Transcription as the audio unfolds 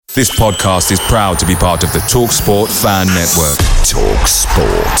This podcast is proud to be part of the TalkSport Fan Network.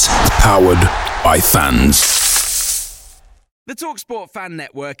 TalkSport. Powered by fans. The TalkSport Fan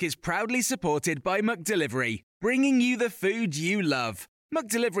Network is proudly supported by McDelivery, bringing you the food you love.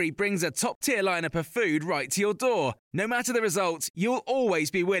 McDelivery brings a top-tier lineup of food right to your door. No matter the result, you'll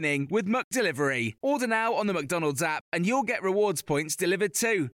always be winning with McDelivery. Order now on the McDonald's app and you'll get rewards points delivered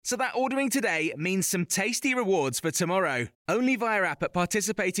too. So that ordering today means some tasty rewards for tomorrow. Only via app at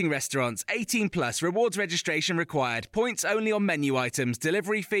participating restaurants. 18 plus. Rewards registration required. Points only on menu items.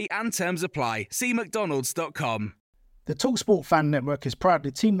 Delivery fee and terms apply. See mcdonalds.com. The TalkSport Fan Network is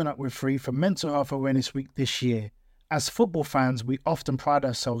proudly teaming up with Free for Mental Health Awareness Week this year. As football fans, we often pride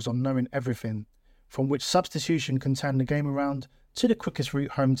ourselves on knowing everything, from which substitution can turn the game around to the quickest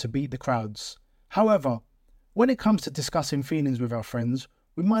route home to beat the crowds. However, when it comes to discussing feelings with our friends,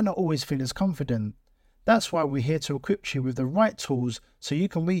 we might not always feel as confident. That's why we're here to equip you with the right tools so you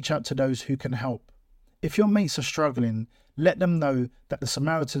can reach out to those who can help. If your mates are struggling, let them know that the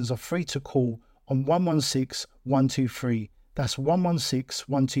Samaritans are free to call on 116 123. That's 116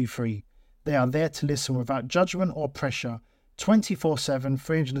 123. They are there to listen without judgment or pressure, 24/7,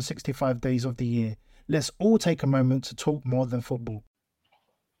 365 days of the year. Let's all take a moment to talk more than football.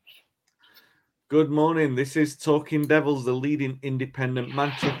 Good morning. This is Talking Devils, the leading independent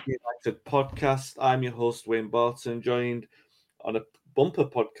Manchester United podcast. I'm your host, Wayne Barton, joined on a bumper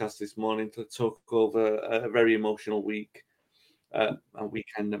podcast this morning to talk over a very emotional week, a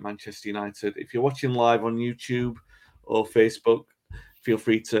weekend at Manchester United. If you're watching live on YouTube or Facebook, feel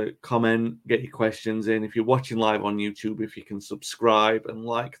free to comment, get your questions in. If you're watching live on YouTube, if you can subscribe and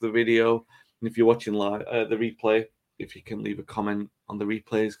like the video. And if you're watching live the replay, if you can leave a comment on the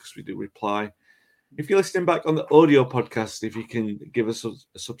replays, because we do reply. If you're listening back on the audio podcast, if you can give us a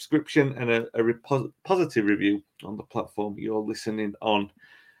subscription and a positive review on the platform you're listening on.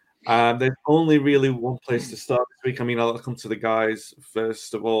 There's only really one place to start this week. I mean, I'll come to the guys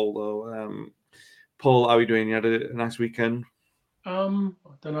first of all, though. Paul, how are you doing? You had a nice weekend? I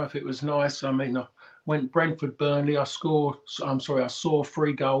don't know if it was nice. I mean, I went Brentford-Burnley. I saw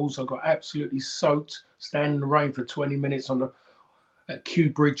 3 goals. I got absolutely soaked, standing in the rain for 20 minutes at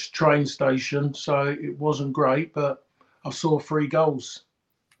Kew Bridge train station. So it wasn't great, but I saw 3 goals.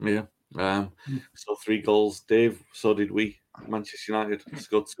 Yeah, saw 3 goals. Dave, so did we. Manchester United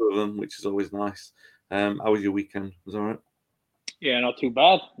scored 2 of them, which is always nice. How was your weekend? Was it all right? Yeah, not too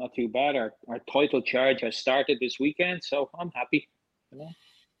bad. Not too bad. Our title charge has started this weekend, so I'm happy.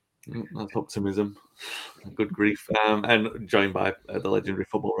 That's optimism. Good grief. And joined by the legendary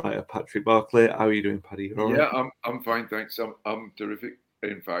football writer Patrick Barclay. How are you doing, Paddy? All right? Yeah, I'm fine, thanks. I'm terrific,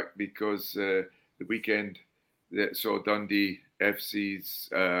 in fact, because the weekend that saw Dundee FC's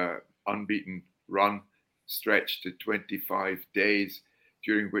unbeaten run stretched to 25 days,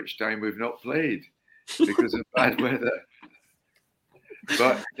 during which time we've not played because of bad weather.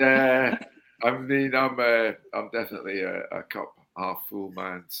 But I mean, I'm definitely a cup half full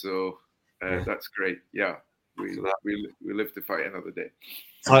man, so that's great. Yeah, we live to fight another day.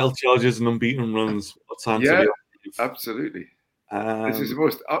 Title charges and unbeaten runs. What time? Yeah, absolutely. This is the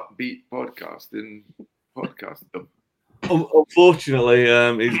most upbeat podcast in podcastdom. Unfortunately,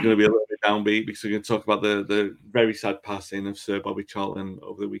 it's going to be a little bit downbeat because we're going to talk about the very sad passing of Sir Bobby Charlton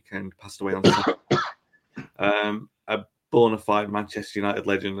over the weekend. Passed away on Saturday. A bona fide Manchester United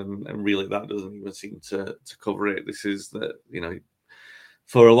legend, and really that doesn't even seem to cover it. This is that,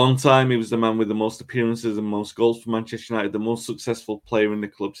 for a long time he was the man with the most appearances and most goals for Manchester United, the most successful player in the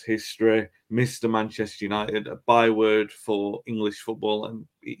club's history, Mr. Manchester United, a byword for English football, and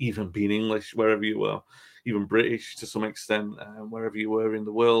even being English wherever you were, even British to some extent, wherever you were in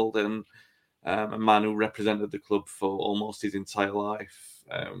the world, and a man who represented the club for almost his entire life,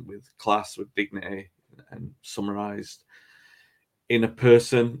 with class, with dignity, and summarised in a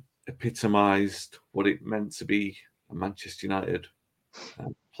person, epitomised what it meant to be a Manchester United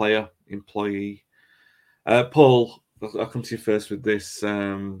player, employee. Paul, I'll come to you first with this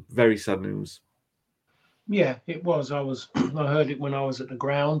very sad news. Yeah, it was. I heard it when I was at the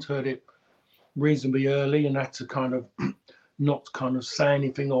ground, heard it reasonably early, and had to kind of not say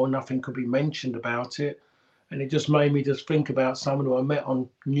anything, or nothing could be mentioned about it. And it just made me just think about someone who I met on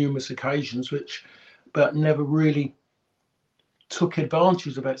numerous occasions, but never really took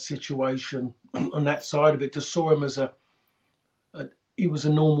advantage of that situation on that side of it. Just saw him as he was a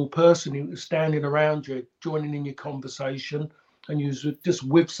normal person. He was standing around you, joining in your conversation, and you was just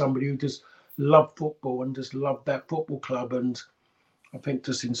with somebody who just loved football and just loved that football club. And I think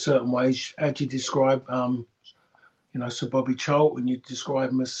just in certain ways, as you describe, Sir Bobby Charlton, you describe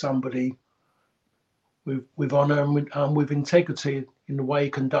him as somebody with honour and with integrity. in the way he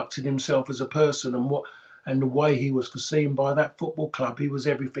conducted himself as a person and the way he was foreseen by that football club. He was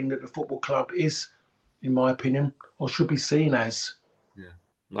everything that the football club is, in my opinion, or should be seen as.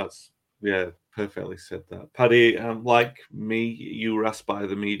 Yeah, perfectly said that. Paddy, like me, you were asked by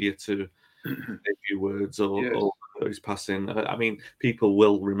the media to say a few words or his passing. I mean, people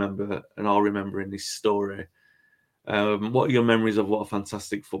will remember and are remembering this story. What are your memories of what a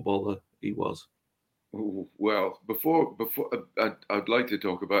fantastic footballer he was? Well, before I'd like to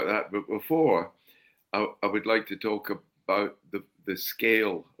talk about that, but before I would like to talk about the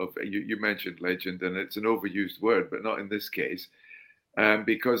scale of you mentioned legend, and it's an overused word, but not in this case,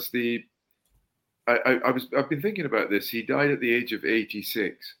 because I've been thinking about this. He died at the age of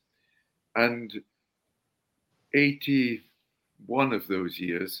 86, and 81 of those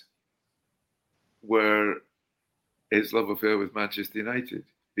years were his love affair with Manchester United,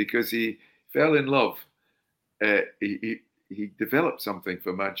 because he fell in love. He developed something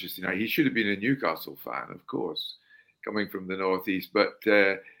for Manchester United. He should have been a Newcastle fan, of course, coming from the Northeast. But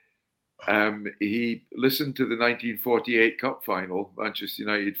he listened to the 1948 Cup final, Manchester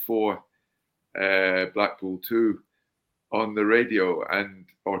United 4, Blackpool 2, on the radio,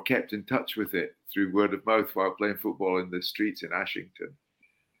 or kept in touch with it through word of mouth while playing football in the streets in Ashington.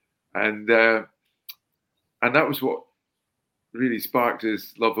 And that was what really sparked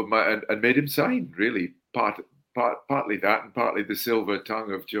his love of and made him sign, really, partly that and partly the silver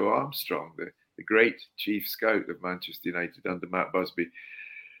tongue of Joe Armstrong, the great chief scout of Manchester United under Matt Busby,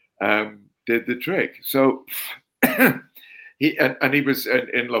 did the trick. So he was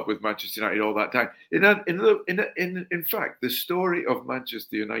in love with Manchester United all that time. In fact, the story of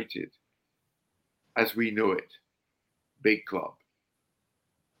Manchester United, as we know it, big club,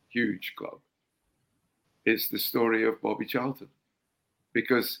 huge club, it's the story of Bobby Charlton.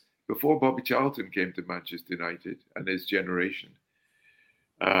 Because before Bobby Charlton came to Manchester United and his generation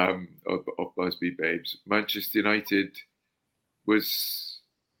of Busby babes, Manchester United was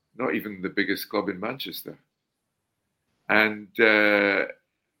not even the biggest club in Manchester. And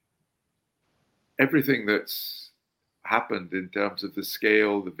everything that's happened in terms of the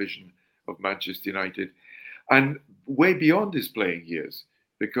scale, the vision of Manchester United, and way beyond his playing years,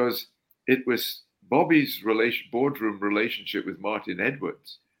 because it was Bobby's boardroom relationship with Martin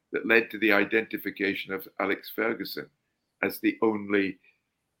Edwards that led to the identification of Alex Ferguson as the only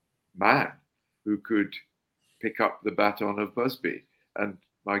man who could pick up the baton of Busby. And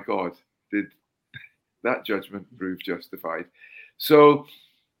my God, did that judgment prove justified. So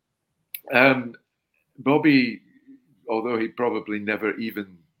Bobby, although he probably never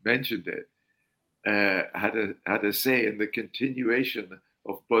even mentioned it, had a say in the continuation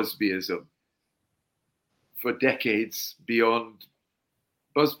of Busbyism for decades beyond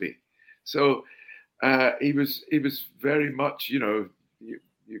Busby. So he was very much, he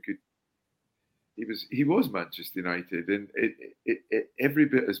was Manchester United, and it every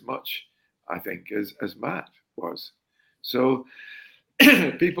bit as much, I think, as Matt was. So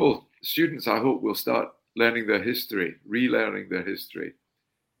students, I hope, will start learning their history, relearning their history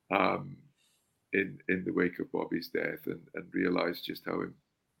in the wake of Bobby's death, and realize just how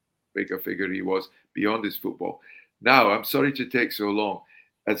big a figure he was beyond his football. Now, I'm sorry to take so long.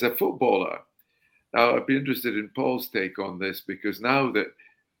 As a footballer, now I'd be interested in Paul's take on this, because now that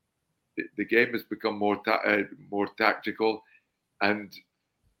the game has become more tactical and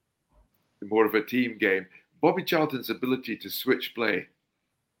more of a team game, Bobby Charlton's ability to switch play,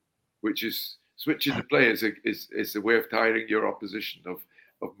 which is switching the play, is a way of tiring your opposition, of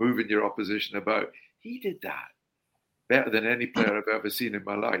moving your opposition about. He did that better than any player I've ever seen in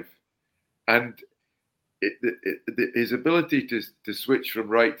my life. And his ability to switch from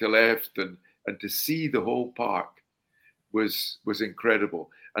right to left and to see the whole park was incredible.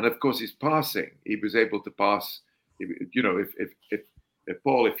 And of course, his passing, he was able to pass. If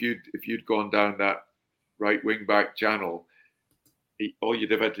Paul, if you'd gone down that right wing back channel, all you'd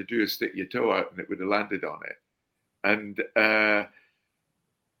have had to do is stick your toe out and it would have landed on it. And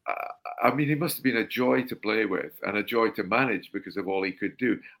I mean, he must have been a joy to play with and a joy to manage because of all he could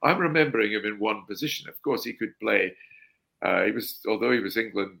do. I'm remembering him in one position. Of course, he could play. Although he was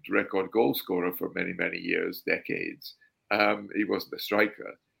England record goal scorer for many, many years, decades. He wasn't a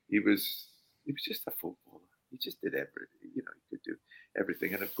striker. He was just a footballer. He just did everything. He could do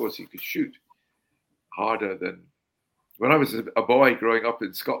everything, and of course, he could shoot harder than. When I was a boy growing up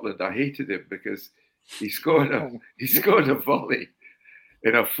in Scotland, I hated him because he scored a volley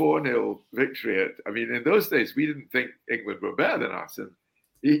in a 4-0 victory. In those days, we didn't think England were better than us. And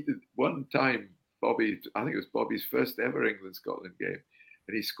one time, I think it was Bobby's first ever England-Scotland game,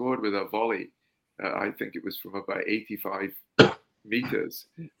 and he scored with a volley. I think it was from about 85 meters,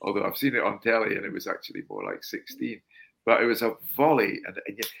 although I've seen it on telly and it was actually more like 16. But it was a volley, and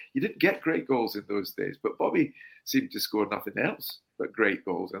you didn't get great goals in those days. But Bobby seemed to score nothing else but great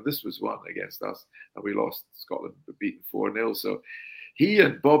goals, and this was one against us, and we lost. Scotland beaten 4-0. So he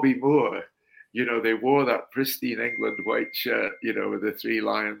and Bobby Moore, they wore that pristine England white shirt, with the 3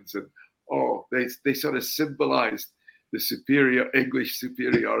 lions, and they sort of symbolised the English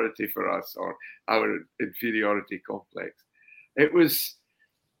superiority for us, or our inferiority complex. He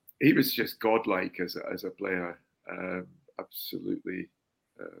was just godlike as a player. Absolutely,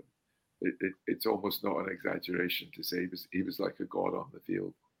 it's almost not an exaggeration to say he was like a god on the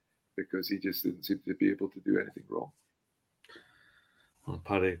field, because he just didn't seem to be able to do anything wrong. Well,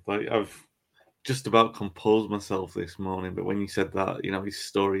 Paddy, I've just about composed myself this morning, but when you said that, his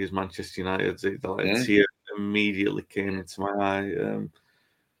story is Manchester United, a tear immediately came into my eye.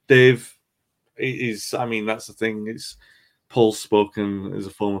 Dave, that's the thing. It's Paul's spoken as a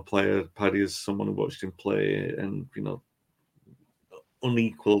former player, Paddy as someone who watched him play, and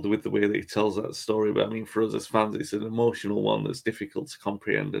unequaled with the way that he tells that story. But for us as fans, it's an emotional one that's difficult to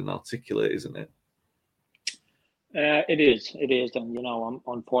comprehend and articulate, isn't it? It is, and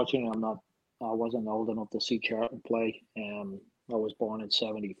unfortunately, I wasn't old enough to see Charlton play. I was born in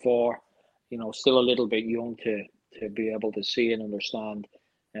 '74. Still a little bit young to be able to see and understand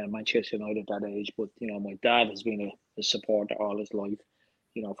Manchester United at that age. But my dad has been a supporter all his life.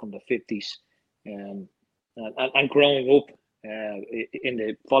 From the '50s, and growing up in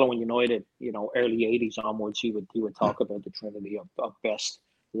the following United, early '80s onwards, he would talk about the trinity of Best,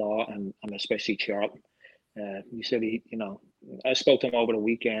 Law, and especially Charlton. He said I spoke to him over the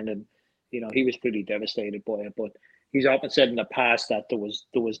weekend, and he was pretty devastated by it. But he's often said in the past that there was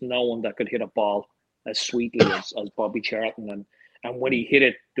no one that could hit a ball as sweetly as Bobby Charlton, and when he hit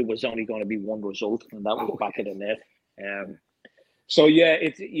it, there was only going to be one result, and that was back of the net. So yeah,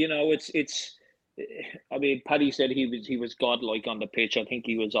 it's. Paddy said he was godlike on the pitch. I think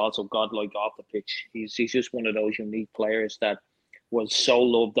he was also godlike off the pitch. He's just one of those unique players that was so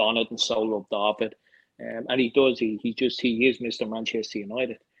loved on it and so loved off it. And he does. He is Mr. Manchester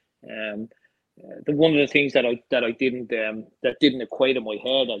United. One of the things that I didn't equate in my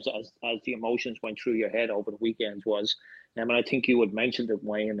head as the emotions went through your head over the weekends was, and I think you had mentioned it,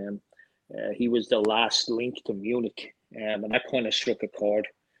 Wayne. He was the last link to Munich, and that kind of struck a chord.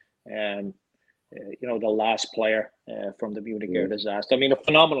 The last player from the Munich air disaster. A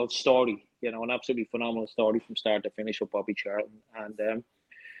phenomenal story. An absolutely phenomenal story from start to finish with Bobby Charlton, and.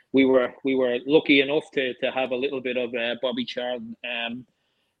 We were lucky enough to have a little bit of Bobby Charlton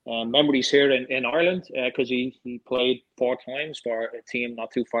memories here in Ireland, because he played 4 times for a team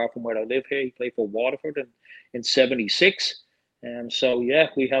not too far from where I live here. He played for Waterford in '76. So yeah,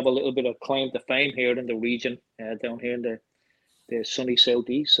 we have a little bit of claim to fame here in the region, down here in the sunny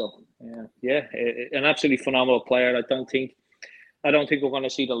southeast. So an absolutely phenomenal player. I don't think we're going to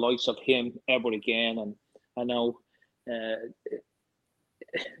see the likes of him ever again. And I know.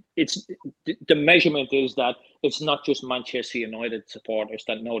 It's the measurement is that it's not just Manchester United supporters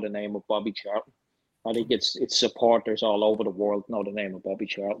that know the name of Bobby Charlton. I think it's supporters all over the world know the name of Bobby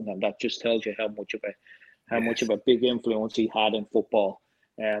Charlton, and that just tells you how much of a big influence he had in football.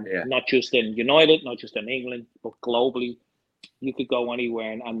 Not just in United, not just in England, but globally. You could go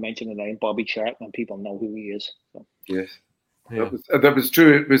anywhere and mention the name Bobby Charlton, and people know who he is. So. Yes, that was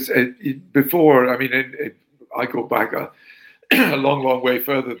true. It was before. I go back a long way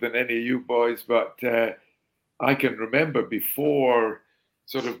further than any of you boys, but I can remember before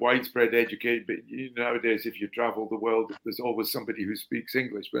sort of widespread education. But nowadays, if you travel the world, there's always somebody who speaks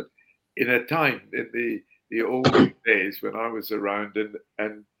English. But in a time in the old days when I was around,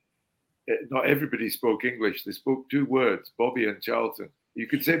 and not everybody spoke English. They spoke 2 words, Bobby and Charlton. You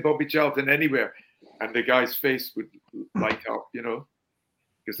could say Bobby Charlton anywhere, and the guy's face would light up,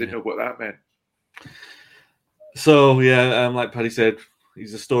 because they know what that meant. So, like Paddy said,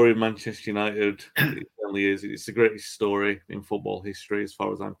 he's a story of Manchester United. It certainly is. It's the greatest story in football history, as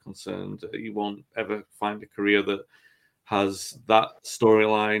far as I'm concerned. You won't ever find a career that has that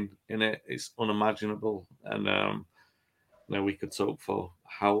storyline in it. It's unimaginable. And we could talk for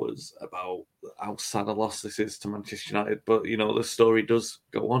hours about how sad a loss this is to Manchester United. But, the story does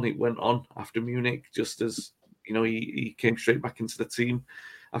go on. It went on after Munich, just as, he came straight back into the team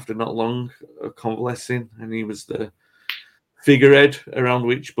after not long convalescing, and he was the figurehead around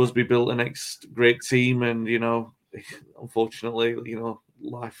which Busby built the next great team. And unfortunately,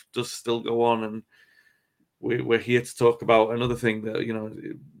 life does still go on, and we're here to talk about another thing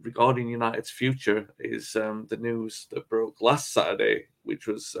that regarding United's future is the news that broke last Saturday, which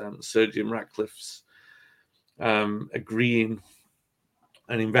was Sir Jim Ratcliffe's agreeing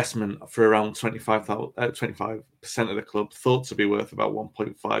an investment for around 25% of the club, thought to be worth about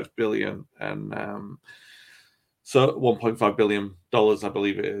 1.5 billion, and so $1.5 billion, I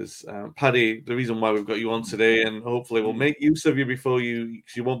believe it is. Paddy, the reason why we've got you on today, and hopefully we'll make use of you because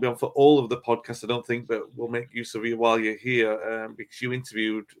you won't be on for all of the podcast, I don't think, but we'll make use of you while you're here, because you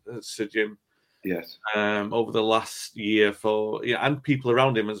interviewed Sir Jim. Yes. Over the last year and people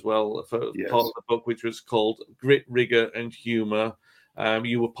around him as well for part of the book, which was called Grit, Rigor and Humour.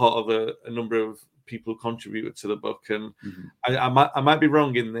 You were part of a number of people who contributed to the book, and I might be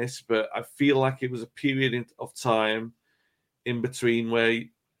wrong in this, but I feel like it was a period of time in between where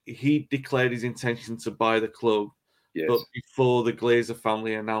he declared his intention to buy the club, but before the Glazer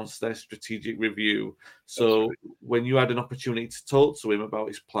family announced their strategic review. So when you had an opportunity to talk to him about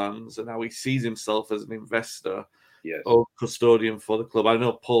his plans and how he sees himself as an investor or custodian for the club, I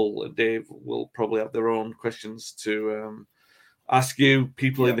know Paul and Dave will probably have their own questions to ask you.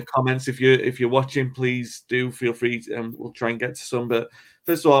 People in the comments, if you're watching, please do feel free, and we'll try and get to some. But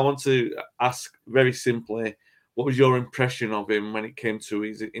first of all, I want to ask very simply, what was your impression of him when it came to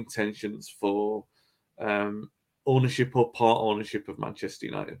his intentions for ownership or part ownership of Manchester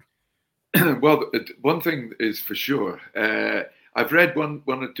United? Well, one thing is for sure. I've read one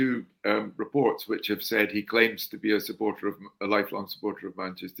or two reports which have said he claims to be a lifelong supporter of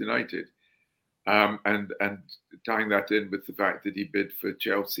Manchester United. And tying that in with the fact that he bid for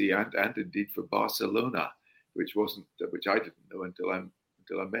Chelsea and indeed for Barcelona, which I didn't know until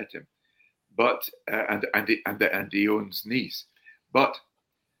I met him. But and he owns Nice. But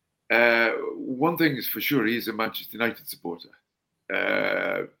one thing is for sure, he's a Manchester United supporter,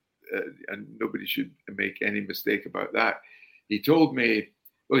 and nobody should make any mistake about that. He told me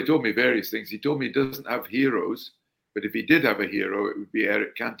various things. He told me he doesn't have heroes, but if he did have a hero, it would be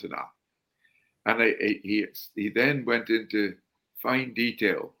Eric Cantona. And he then went into fine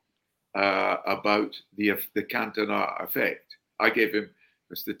detail about the Cantona effect. I gave him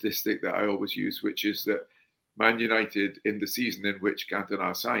a statistic that I always use, which is that Man United, in the season in which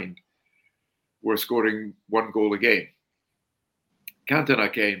Cantona signed, were scoring 1 goal a game.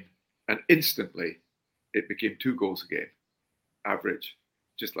 Cantona came, and instantly it became 2 goals a game, average,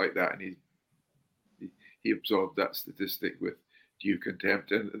 just like that. And he absorbed that statistic with due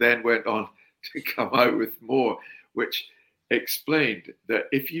contempt, and then went on to come out with more, which explained that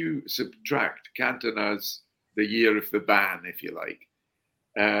if you subtract Cantona's the year of the ban, if you like,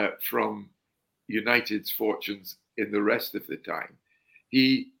 from United's fortunes in the rest of the time,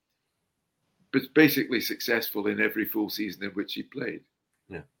 he was basically successful in every full season in which he played.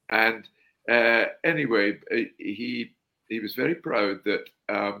 Yeah. And anyway, he was very proud that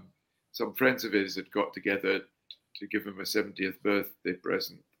some friends of his had got together to give him a 70th birthday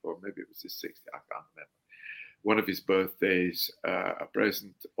present, or maybe it was his 60th, I can't remember. One of his birthdays, a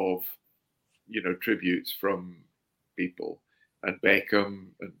present of, tributes from people. And Beckham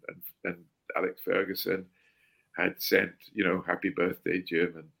and Alex Ferguson had sent, happy birthday,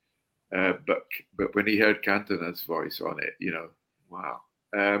 Jim. And but when he heard Cantona's voice on it, wow.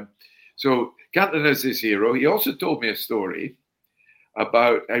 So Cantona's his hero. He also told me a story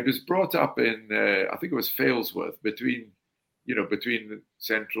about, I was brought up in, I think it was Failsworth, between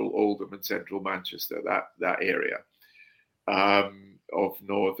central Oldham and central Manchester, that area of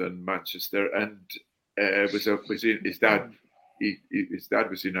northern Manchester. And his dad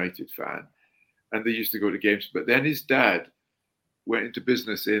was a United fan, and they used to go to games. But then his dad went into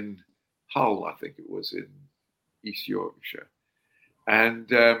business in Hull, I think it was, in East Yorkshire. And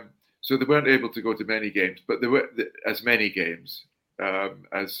so they weren't able to go to many games, but there were as many games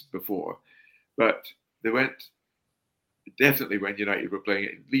as before. But they went definitely when United were playing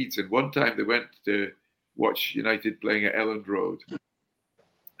at Leeds. And one time they went to watch United playing at Elland Road.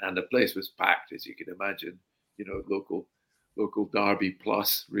 And the place was packed, as you can imagine, local derby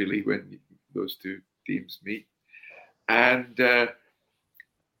plus, really, when those two teams meet. And it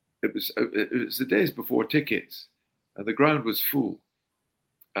was the days before tickets, and the ground was full.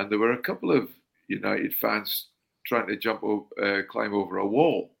 And there were a couple of United fans trying to climb over a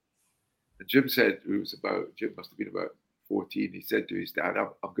wall. And Jim must have been about 14. He said to his dad,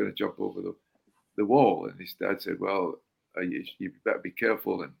 I'm going to jump over the wall. And his dad said, well, you better be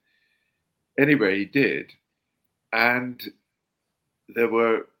careful. And anyway, he did. And there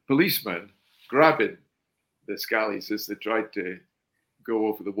were policemen grabbing the Scallies as they tried to go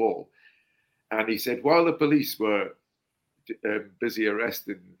over the wall. And he said, while the police were busy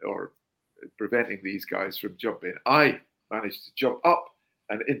arresting or preventing these guys from jumping, I managed to jump up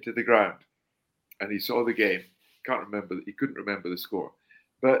and into the ground. And he saw the game. He couldn't remember the score.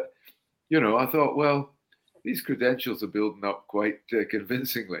 But, I thought, well, these credentials are building up quite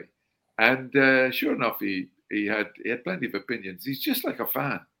convincingly. And sure enough, he had plenty of opinions. He's just like a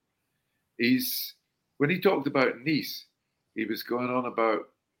fan. When he talked about Nice, he was going on about,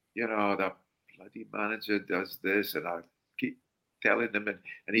 that bloody manager does this, and I keep telling him,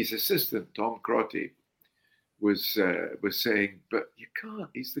 and his assistant Tom Crotty was saying, but you can't.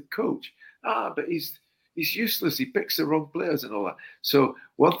 He's the coach. But he's useless. He picks the wrong players and all that. So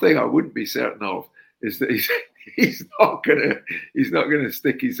one thing I wouldn't be certain of is that he's not gonna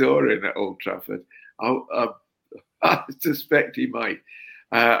stick his oar in at Old Trafford. I suspect he might.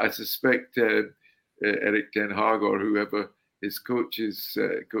 I suspect Eric Ten Hag or whoever his coaches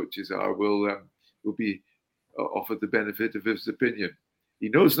are will be offered the benefit of his opinion. He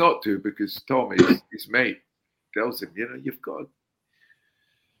knows not to, because Tom, his mate, tells him, you've got.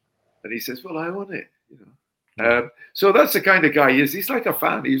 And he says, "Well, I want it." So that's the kind of guy he is. He's like a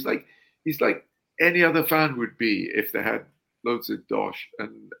fan. He's like any other fan would be if they had loads of dosh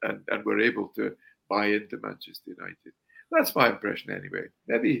and were able to buy into Manchester United. That's my impression anyway.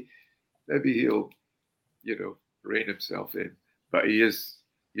 Maybe he'll, rein himself in. But he is,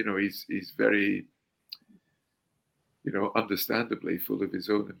 he's very, understandably full of his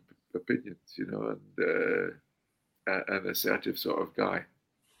own opinions, and an assertive sort of guy.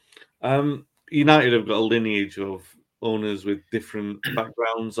 United have got a lineage of owners with different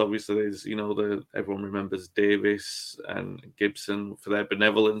backgrounds. Obviously, there's, everyone remembers Davis and Gibson for their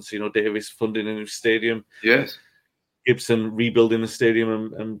benevolence. Davis funding a new stadium. Yes. Gibson rebuilding the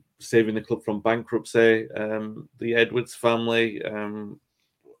stadium and saving the club from bankruptcy. The Edwards family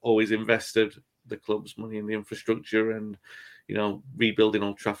always invested the club's money in the infrastructure and, rebuilding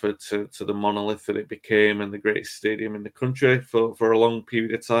Old Trafford to the monolith that it became and the greatest stadium in the country for a long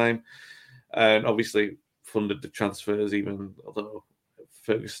period of time. And obviously funded the transfers, even although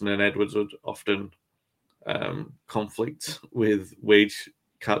Ferguson and Edwards would often conflict with wage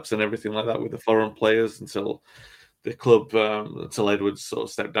caps and everything like that with the foreign players until the club, until Edwards sort of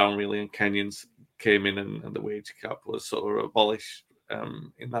stepped down really, and Kenyans came in and the wage cap was sort of abolished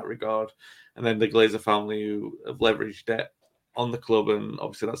in that regard. And then the Glazer family, who have leveraged debt on the club, and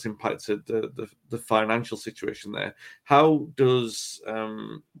obviously that's impacted the financial situation there. How does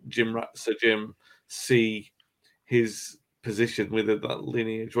Sir Jim see his position within that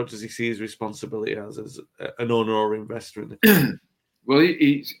lineage? What does he see his responsibility as an owner or investor in the club? Well,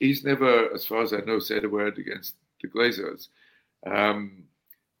 he's never, as far as I know, said a word against the Glazers.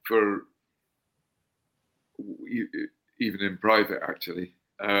 For even in private, actually,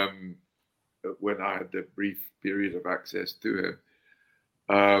 when I had the brief period of access to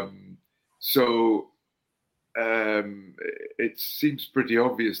him. It seems pretty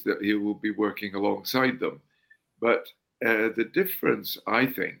obvious that he will be working alongside them. But the difference, I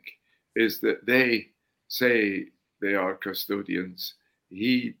think, is that they say they are custodians.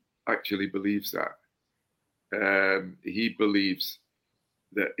 He actually believes that. He believes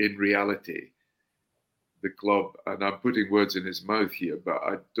that in reality, the club, and I'm putting words in his mouth here, but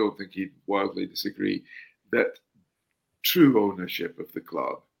I don't think he'd wildly disagree, that true ownership of the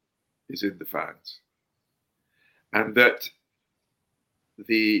club is in the fans. And that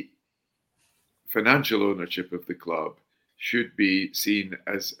the financial ownership of the club should be seen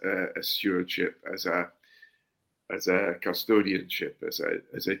as a stewardship, as a custodianship,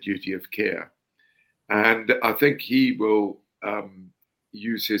 as a duty of care. And I think he will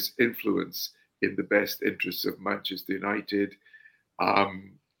use his influence in the best interests of Manchester United,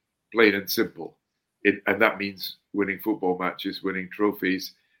 plain and simple. And that means winning football matches, winning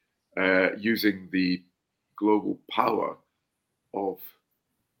trophies, using the global power of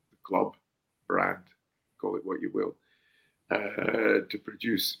the club brand, call it what you will, to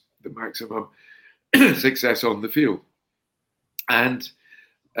produce the maximum success on the field. And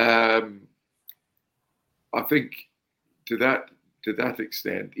I think to that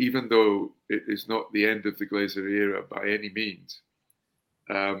extent, even though it is not the end of the Glazer era by any means,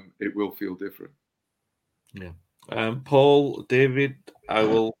 it will feel different. Yeah. Paul, David, I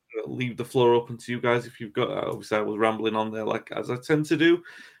will leave the floor open to you guys if you've got. Obviously, I was rambling on there, like as I tend to do.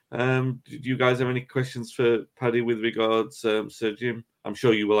 Do you guys have any questions for Paddy with regards, Sir Jim? I'm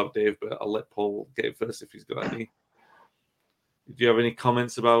sure you will have, Dave, but I'll let Paul get it first if he's got any. Do you have any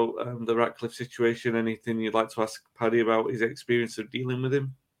comments about the Ratcliffe situation? Anything you'd like to ask Paddy about his experience of dealing with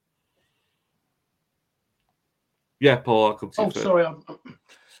him? Yeah, Paul, I'll come to you first. Sorry.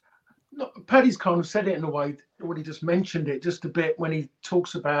 Paddy's kind of said it in a way, when he just mentioned it just a bit, when he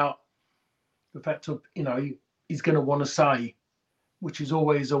talks about the fact of, he's going to want to say, which is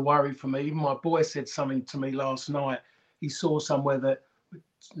always a worry for me. Even my boy said something to me last night. He saw somewhere that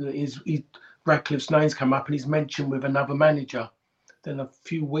Ratcliffe's name's come up and he's mentioned with another manager. Then a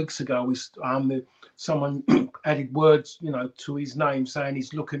few weeks ago, someone added words, to his name, saying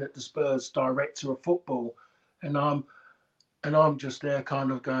he's looking at the Spurs director of football, and I'm just there,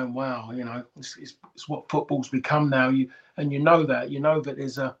 kind of going, wow, it's what football's become now. You know that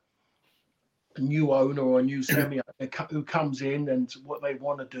there's a new owner or a new semi who comes in, and what they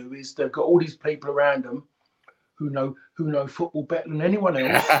want to do is they've got all these people around them who know football better than anyone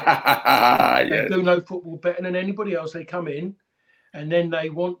else. Yes. They do know football better than anybody else. They come in, and then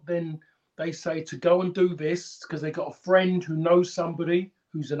they say to go and do this because they got a friend who knows somebody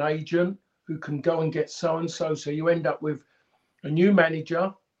who's an agent who can go and get so and so. So you end up with a new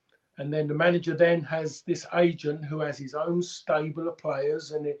manager, and then the manager then has this agent who has his own stable of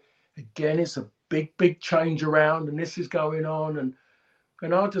players, and it's a big change around, and this is going on,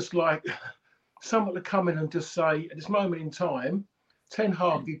 and I just like someone to come in and just say, at this moment in time, Ten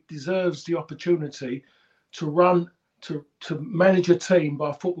Hag deserves the opportunity to manage a team by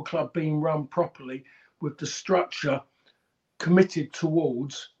a football club being run properly with the structure committed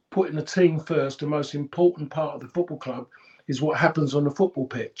towards putting the team first. The most important part of the football club is what happens on the football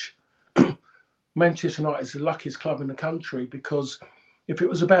pitch. Manchester United is the luckiest club in the country, because if it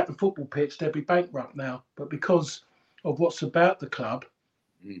was about the football pitch, they'd be bankrupt now. But because of what's about the club,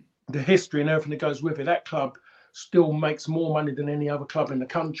 the history and everything that goes with it, that club still makes more money than any other club in the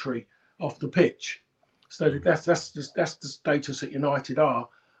country off the pitch. So that's the status that United are.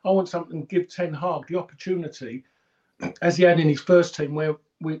 I want something to give Ten Hag the opportunity, as he had in his first team, where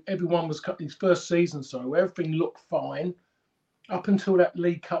everyone was cut his first season, so everything looked fine up until that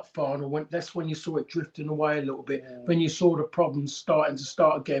League Cup final. That's when you saw it drifting away a little bit. When you saw the problems starting to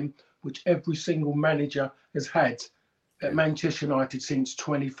start again, which every single manager has had at Manchester United since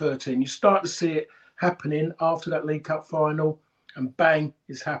 2013. You start to see it happening after that League Cup final, and bang,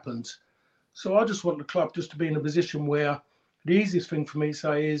 it's happened. So I just want the club just to be in a position where the easiest thing for me to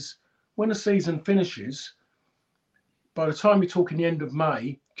say is, when the season finishes, by the time you're talking the end of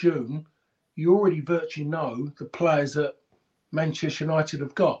May, June, you already virtually know the players that Manchester United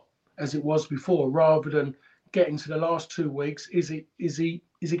have got, as it was before, rather than getting to the last 2 weeks. Is it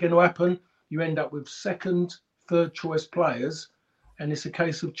going to happen? You end up with second, third choice players, and it's a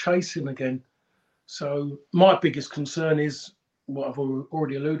case of chasing again. So my biggest concern is what I've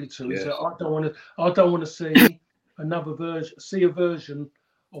already alluded to, is that I don't want to see a version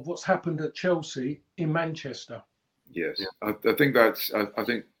of what's happened at Chelsea in Manchester. Yes, I think I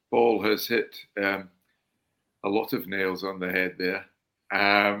think Paul has hit a lot of nails on the head there,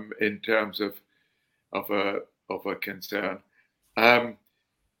 in terms of a concern.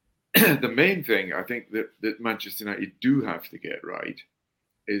 The main thing I think that Manchester United do have to get right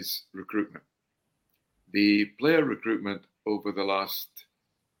is recruitment. The player recruitment over the last,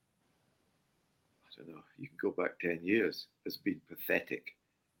 I don't know, you can go back 10 years, has been pathetic.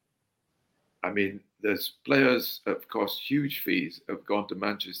 I mean, there's players that have cost huge fees, have gone to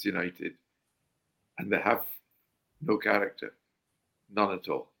Manchester United, and they have no character, none at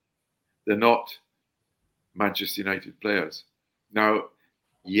all. They're not Manchester United players. Now,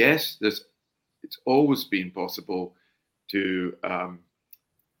 yes, it's always been possible to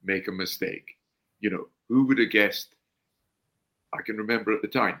make a mistake. Who would have guessed? I can remember at the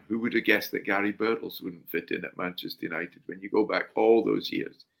time, who would have guessed that Gary Birtles wouldn't fit in at Manchester United when you go back all those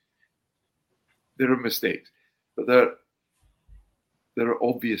years? There are mistakes, but there are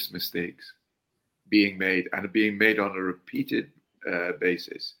obvious mistakes being made, and being made on a repeated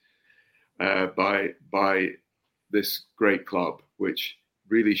basis by this great club, which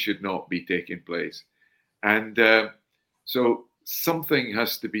really should not be taking place. And so something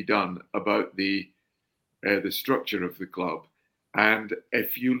has to be done about the structure of the club. And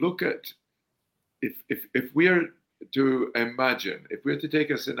if you look at, if we're to imagine, if we're to take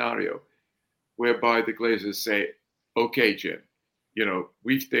a scenario whereby the Glazers say, okay, Jim,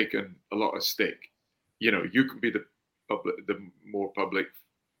 we've taken a lot of stick. You can be the more public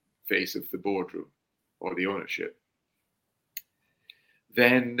face of the boardroom or the ownership.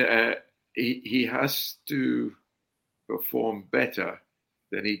 Then he has to perform better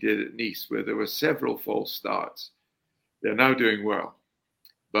than he did at Nice, where there were several false starts. They're now doing well,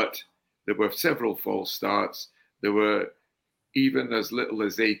 but there were several false starts. There were, even as little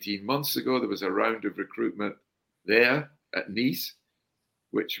as 18 months ago, there was a round of recruitment there at Nice,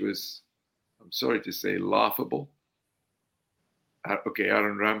 which was, I'm sorry to say, laughable. Okay,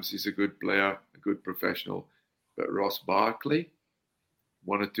 Aaron Ramsey's a good player, a good professional, but Ross Barclay,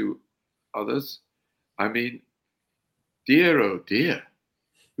 one or two others. I mean, dear, oh dear,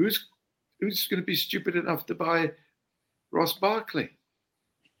 who's going to be stupid enough to buy Ross Barclay?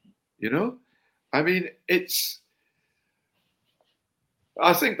 I mean,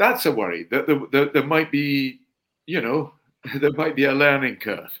 I think that's a worry, that there might be, there might be a learning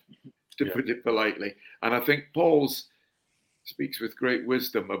curve, to put it politely. And I think Paul's speaks with great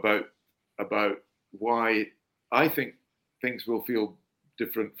wisdom about why I think things will feel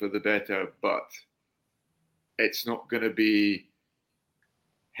different for the better, but it's not going to be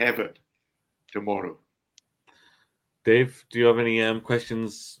heaven tomorrow. Dave, do you have any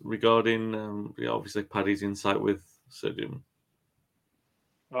questions regarding obviously Paddy's insight with Sir Jim?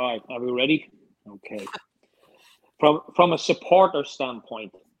 All right, are we ready? Okay. From a supporter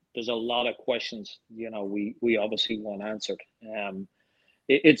standpoint, there's a lot of questions, we obviously want answered.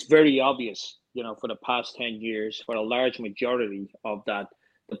 It's very obvious, for the past 10 years, for a large majority of that,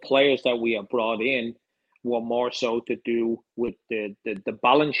 the players that we have brought in were more so to do with the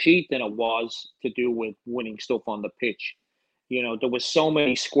balance sheet than it was to do with winning stuff on the pitch. There was so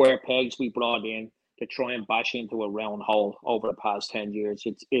many square pegs we brought in to try and bash into a round hole over the past 10 years.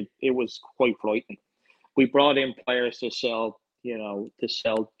 It was quite frightening. We brought in players to sell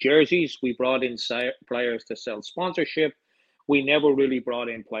jerseys. We brought in players to sell sponsorship. We never really brought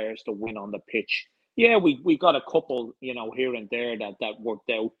in players to win on the pitch. Yeah, we got a couple, here and there that worked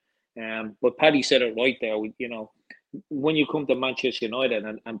out. But Paddy said it right there. When you come to Manchester United,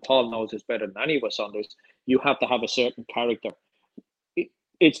 and Paul knows this better than any of us on this, you have to have a certain character.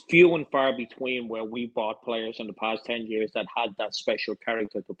 It's few and far between where we bought players in the past 10 years that had that special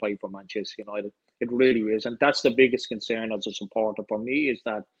character to play for Manchester United. It really is. And that's the biggest concern as a supporter for me, is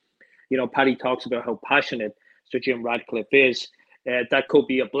that, Paddy talks about how passionate Sir Jim Ratcliffe is. That could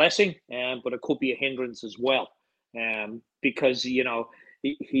be a blessing, but it could be a hindrance as well. Because, he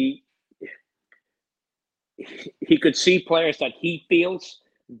could see players that he feels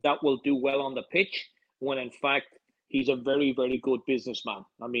that will do well on the pitch, when in fact he's a very, very good businessman.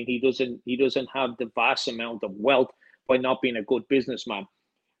 I mean, he doesn't have the vast amount of wealth by not being a good businessman.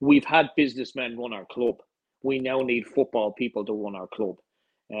 We've had businessmen run our club. We now need football people to run our club.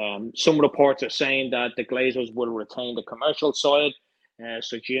 Some reports are saying that the Glazers will retain the commercial side,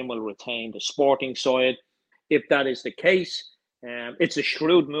 so Jim will retain the sporting side. If that is the case, it's a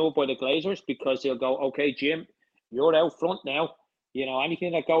shrewd move by the Glazers, because they'll go, okay, Jim, you're out front now.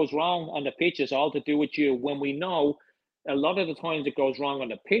 Anything that goes wrong on the pitch is all to do with you. When we know a lot of the times it goes wrong on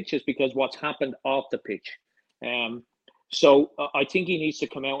the pitch is because what's happened off the pitch. So I think he needs to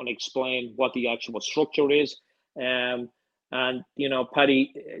come out and explain what the actual structure is. And,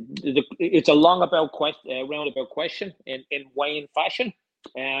 Paddy, it's a roundabout question in Wayne fashion.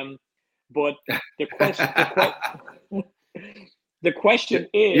 But the question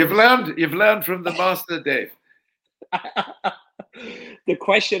is... You've learned from the master, Dave. The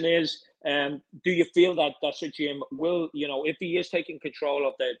question is, do you feel that Sir Jim will, if he is taking control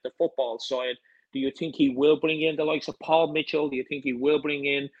of the football side, do you think he will bring in the likes of Paul Mitchell? Do you think he will bring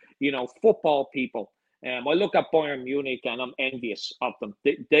in, football people? I look at Bayern Munich and I'm envious of them.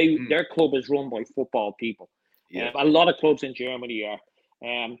 Their club is run by football people. Yeah. A lot of clubs in Germany are.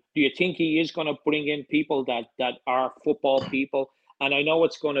 Do you think he is going to bring in people that are football people? And I know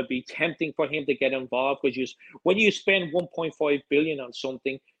it's going to be tempting for him to get involved, because when you spend 1.5 billion on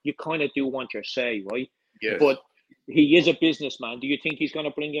something, you kind of do want your say, right? Yes. But he is a businessman. Do you think he's going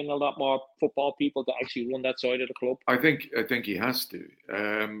to bring in a lot more football people to actually run that side of the club? I think he has to.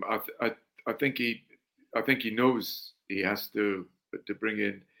 I think he knows he has to bring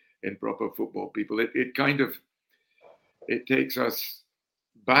in proper football people. It takes us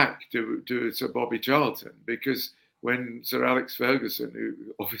back to Sir Bobby Charlton, because when Sir Alex Ferguson, who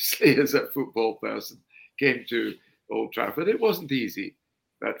obviously is a football person, came to Old Trafford, it wasn't easy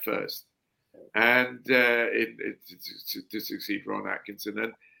at first. And to succeed Ron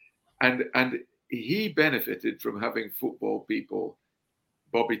Atkinson. And he benefited from having football people,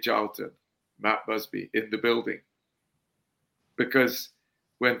 Bobby Charlton, Matt Busby, in the building. Because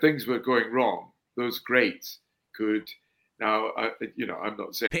when things were going wrong, those greats could... Now, I'm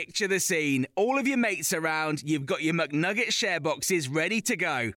not saying... Picture the scene. All of your mates around, you've got your McNugget share boxes ready to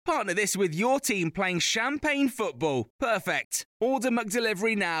go. Partner this with your team playing champagne football. Perfect. Order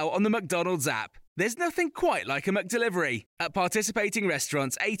McDelivery now on the McDonald's app. There's nothing quite like a McDelivery. At participating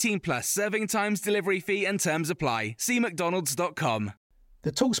restaurants, 18 plus, serving times, delivery fee and terms apply. See mcdonalds.com.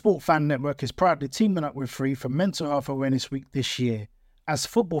 The TalkSport Fan Network is proudly teaming up with Free for Mental Health Awareness Week this year. As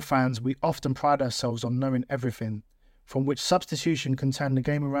football fans, we often pride ourselves on knowing everything, from which substitution can turn the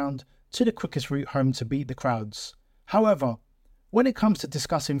game around to the quickest route home to beat the crowds. However, when it comes to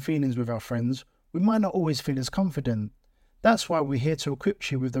discussing feelings with our friends, we might not always feel as confident. That's why we're here to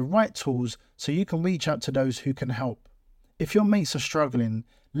equip you with the right tools so you can reach out to those who can help. If your mates are struggling,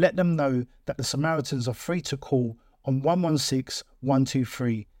 let them know that the Samaritans are free to call on 116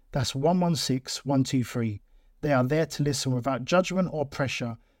 123. That's 116 123. They are there to listen without judgment or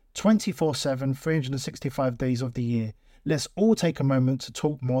pressure, 24/7, 365 days of the year. Let's all take a moment to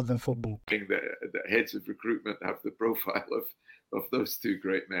talk more than football. I think the heads of recruitment have the profile of those two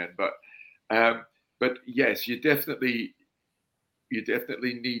great men. But yes, you definitely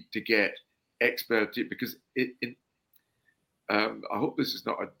need to get expertise, because I hope this is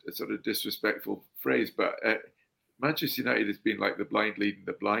not a sort of disrespectful phrase, but Manchester United has been like the blind leading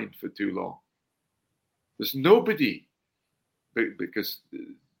the blind for too long. There's nobody, because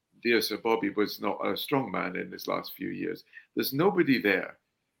dear Sir Bobby was not a strong man in his last few years. There's nobody there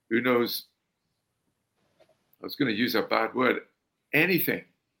who knows, I was going to use a bad word, anything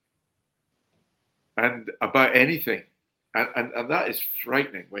and about anything. And that is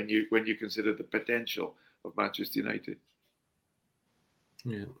frightening when you consider the potential of Manchester United.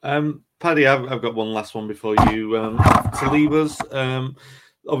 Yeah. Paddy, I've got one last one before you have to leave us.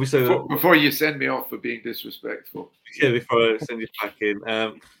 Obviously, before you send me off for being disrespectful. Yeah, before I send you back in.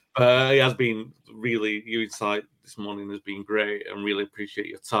 It has been really, your insight this morning has been great, and really appreciate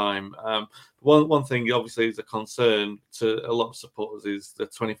your time. One thing obviously is a concern to a lot of supporters is the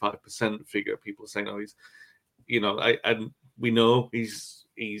 25% figure. People are saying, "Oh, he's," and we know he's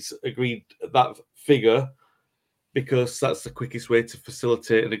agreed that figure because that's the quickest way to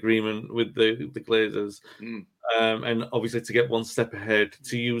facilitate an agreement with the Glazers. And obviously to get one step ahead,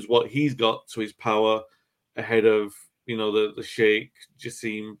 to use what he's got to his power ahead of, the Sheikh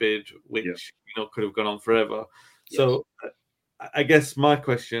Jassim bid, which, could have gone on forever. Yes. So I guess my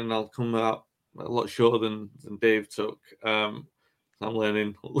question, I'll come out a lot shorter than Dave took. I'm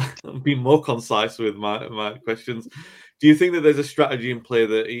learning, I'm being more concise with my questions. Do you think that there's a strategy in play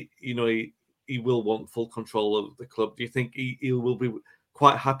that he will want full control of the club? Do you think he will be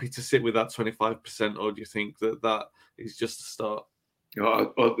quite happy to sit with that 25%, or do you think that is just a start?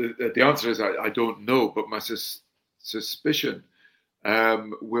 Well, the answer is I don't know, but my suspicion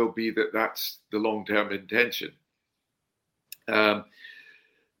will be that that's the long-term intention. But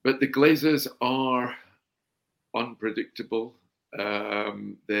the Glazers are unpredictable.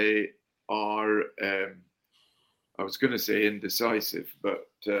 They are, I was going to say indecisive, but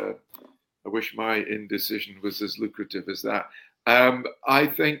I wish my indecision was as lucrative as that. I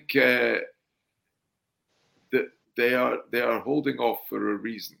think that they are holding off for a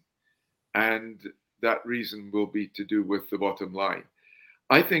reason, and that reason will be to do with the bottom line.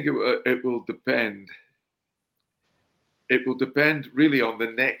 I think it will depend. It will depend really on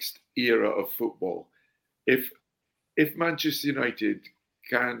the next era of football. If Manchester United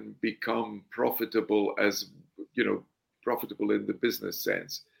can become profitable profitable in the business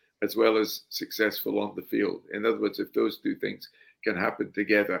sense, as well as successful on the field. In other words, if those two things can happen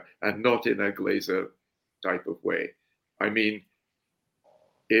together and not in a Glazer type of way. I mean,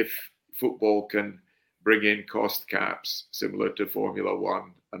 if football can bring in cost caps similar to Formula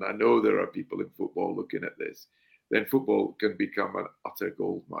One, and I know there are people in football looking at this, then football can become an utter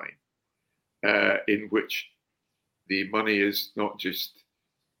gold mine in which the money is not just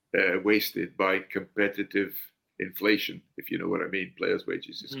wasted by competitive inflation, if you know what I mean. Players'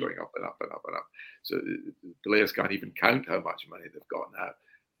 wages is going up and up and up and up. So the players can't even count how much money they've got now.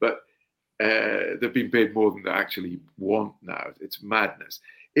 But they've been paid more than they actually want now. It's madness.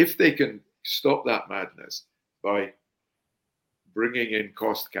 If they can stop that madness by bringing in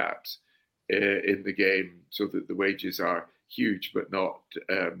cost caps in the game so that the wages are huge but not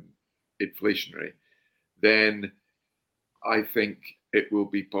inflationary, then I think it will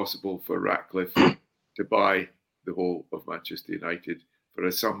be possible for Ratcliffe to buy the whole of Manchester United for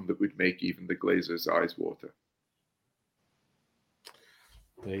a sum that would make even the Glazers' eyes water.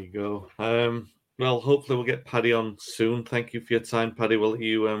 There you go. Well, hopefully we'll get Paddy on soon. Thank you for your time, Paddy. We'll let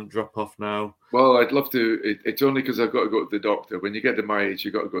you drop off now. Well, I'd love to. It's only because I've got to go to the doctor. When you get to my age,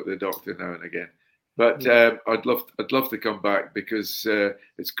 you've got to go to the doctor now and again. But I'd love to come back because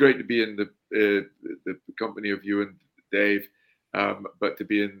it's great to be in the company of you and Dave, but to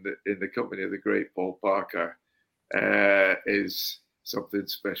be in the company of the great Paul Parker is something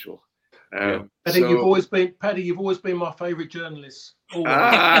special. Paddy, you've always been my favourite journalist.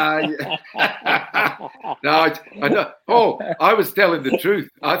 Yeah. No, I know. Oh, I was telling the truth.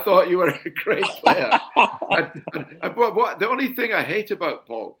 I thought you were a great player. What the only thing I hate about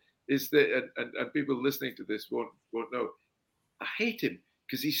Paul is that, and people listening to this won't know, I hate him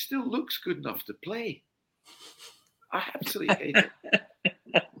because he still looks good enough to play. I absolutely hate him.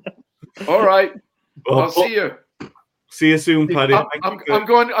 All right, well, I'll see you. See you soon, Paddy. I'm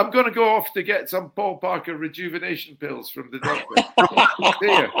going to go off to get some Paul Parker rejuvenation pills from the doctor. See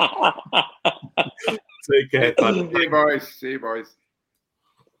you. Take care, Paddy. See you, boys.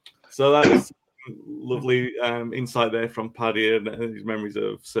 So that's lovely insight there from Paddy, and his memories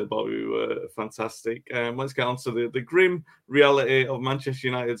of Sir Bobby were fantastic. Let's get on to the grim reality of Manchester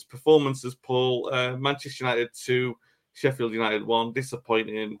United's performances, Paul. Manchester United 2, Sheffield United 1.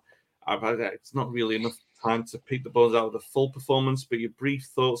 Disappointing. It's not really enough time to pick the bones out of the full performance, but your brief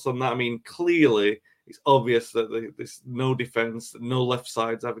thoughts on that. I mean, clearly it's obvious that there's no defence, no left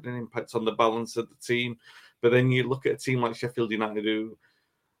sides having an impact on the balance of the team. But then you look at a team like Sheffield United who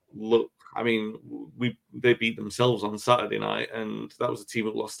they beat themselves on Saturday night, and that was a team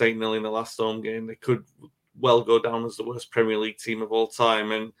that lost 8-0 in the last home game. They could well go down as the worst Premier League team of all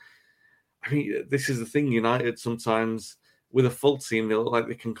time. And I mean, this is the thing, United sometimes with a full team, they look like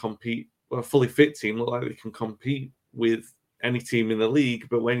they can compete, or a fully fit team look like they can compete with any team in the league.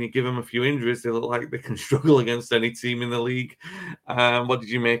 But when you give them a few injuries, they look like they can struggle against any team in the league. What did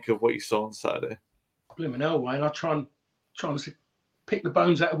you make of what you saw on Saturday? Blimmin' hell, Wayne. I try and pick the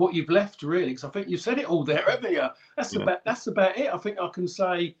bones out of what you've left, really, because I think you said it all there, haven't you? That's about it. I think I can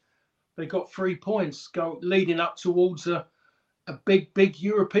say they got 3 points leading up towards a big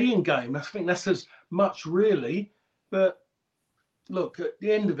European game. I think that's as much, really. But look, at the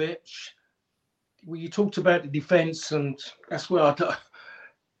end of it, you talked about the defence, and that's where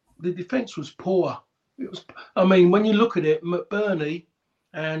the defence was poor. When you look at it, McBurney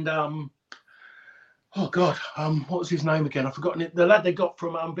and what was his name again? I've forgotten it. The lad they got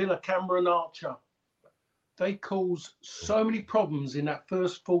from Villa, Cameron Archer. They caused so many problems in that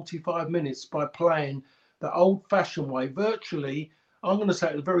first 45 minutes by playing the old-fashioned way. Virtually, I'm going to say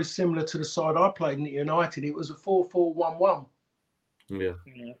it was very similar to the side I played in at United. It was a 4-4-1-1. Yeah.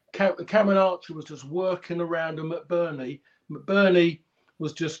 Cameron Archer was just working around a McBurney. McBurney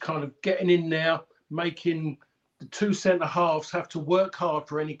was just kind of getting in there, making the two centre-halves have to work hard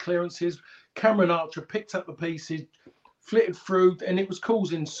for any clearances. Cameron Archer picked up the pieces, flitted through, and it was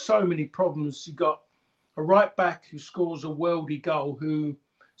causing so many problems. You got a right back who scores a worldy goal, who's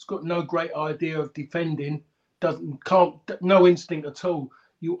got no great idea of defending, no instinct at all.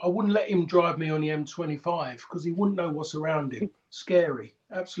 I wouldn't let him drive me on the M25 because he wouldn't know what's around him. Scary,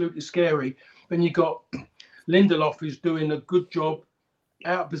 absolutely scary. Then you got Lindelof, who's doing a good job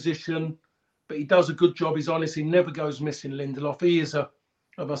out of position, but he does a good job. He's honest. He never goes missing, Lindelof. He is, as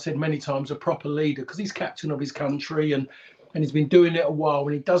I said many times, a proper leader because he's captain of his country and he's been doing it a while,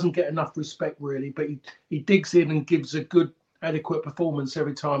 and he doesn't get enough respect, really, but he digs in and gives a good, adequate performance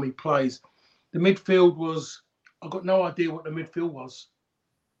every time he plays. The midfield I got no idea what the midfield was.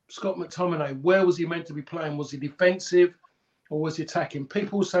 Scott McTominay, where was he meant to be playing? Was he defensive or was he attacking?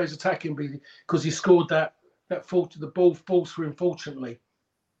 People say he's attacking because he scored that fault to the ball falls through, unfortunately.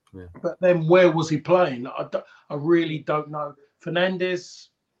 Yeah. But then where was he playing? I really don't know. Fernandes,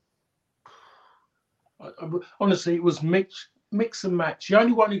 honestly, it was mix and match. The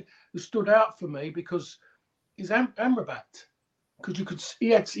only one who stood out for me because is Amrabat, because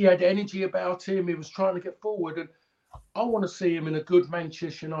he had energy about him. He was trying to get forward, and I want to see him in a good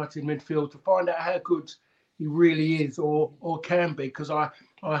Manchester United midfield to find out how good he really is or can be, because I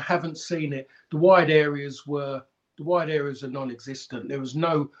haven't seen it. The wide areas are non-existent.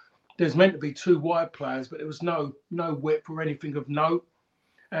 There's meant to be two wide players, but there was no width or anything of note.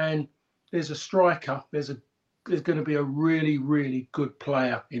 And there's a striker. There's going to be a really, really good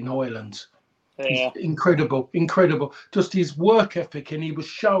player in Højlund. Yeah. He's incredible. Just his work ethic, and he was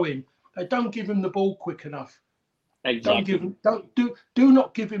showing. They don't give him the ball quick enough. Exactly. Do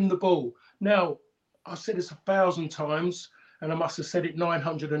not give him the ball. Now, I've said this 1,000 times, and I must have said it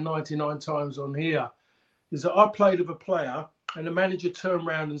 999 times on here, is that I played with a player, and the manager turned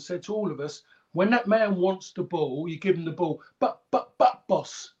around and said to all of us, when that man wants the ball, you give him the ball. But,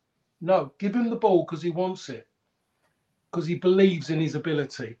 boss, no, give him the ball because he wants it, because he believes in his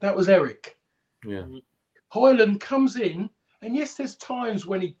ability. That was Eric. Yeah. Højlund comes in, and yes, there's times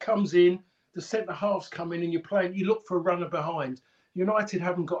when he comes in, the centre-halves come in and you look for a runner behind. United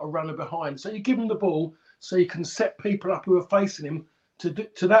haven't got a runner behind. So you give him the ball so you can set people up who are facing him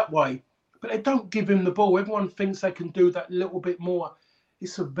to that way. But they don't give him the ball. Everyone thinks they can do that little bit more.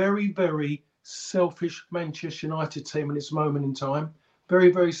 It's a very, very selfish Manchester United team in this moment in time.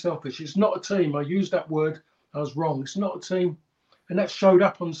 Very, very selfish. It's not a team. I used that word. I was wrong. It's not a team. And that showed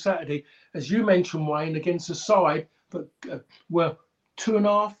up on Saturday, as you mentioned, Wayne, against a side that were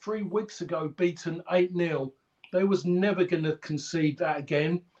 2.5, 3 weeks ago beaten 8-0. They was never going to concede that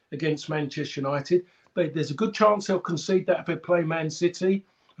again against Manchester United. There's a good chance they'll concede that if they play Man City.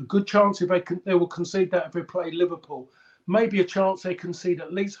 A good chance they will concede that if they play Liverpool. maybe a chance they concede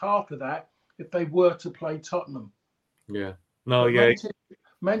at least half of that if they were to play Tottenham. Yeah. No, But yeah.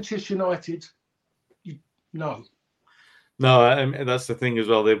 Manchester United, no. No, and that's the thing as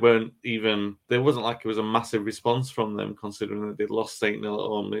well. There wasn't like it was a massive response from them, considering that they'd lost 8-0 at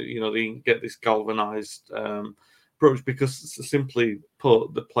home. They didn't get this galvanised approach because, simply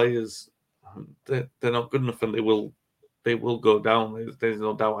put, the players, they're not good enough, and they will go down. There's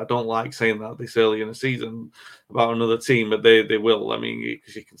no doubt. I don't like saying that this early in the season about another team, but they will. I mean,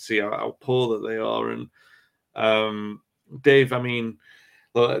 because you can see how poor that they are. And Dave, I mean,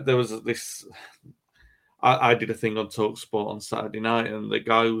 there was this. I did a thing on TalkSport on Saturday night, and the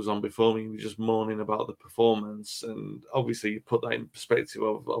guy who was on before me was just moaning about the performance. And obviously, you put that in perspective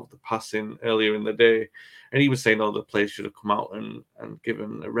of the passing earlier in the day. And he was saying, the players should have come out and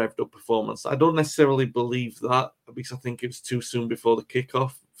given a revved up performance. I don't necessarily believe that, because I think it was too soon before the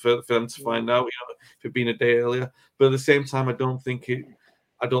kickoff for them to find out, if it'd been a day earlier. But at the same time, I don't think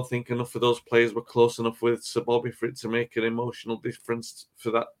enough of those players were close enough with Sir Bobby for it to make an emotional difference for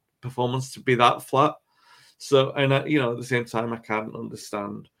that performance to be that flat. So, and at the same time, I can't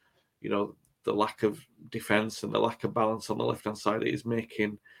understand, the lack of defence and the lack of balance on the left-hand side. It is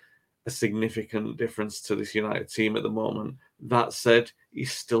making a significant difference to this United team at the moment. That said,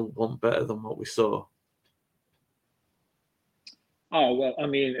 he's still one better than what we saw. Oh, well, I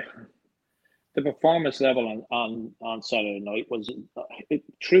mean, the performance level on Saturday night was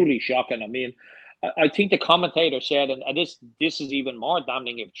truly shocking. I mean, I think the commentator said, and this is even more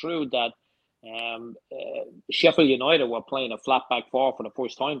damning if true, that Sheffield United were playing a flat back four for the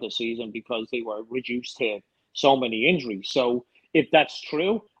first time this season because they were reduced to so many injuries. So if that's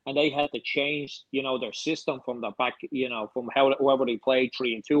true, and they had to change, their system from the back, from whoever they played,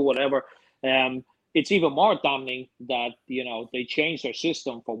 3-2, whatever, it's even more damning that they changed their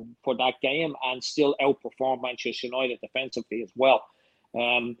system for that game and still outperform Manchester United defensively as well.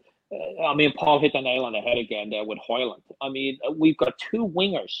 I mean, Paul hit the nail on the head again there with Højlund. I mean, we've got two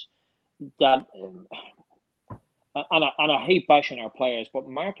wingers that, and I hate bashing our players, but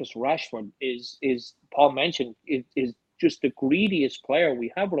Marcus Rashford is Paul mentioned, is just the greediest player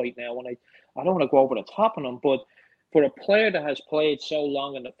we have right now. And I don't want to go over the top on him, but for a player that has played so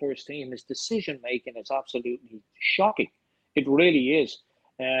long in the first team, his decision making is absolutely shocking. It really is.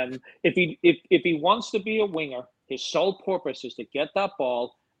 If he wants to be a winger, his sole purpose is to get that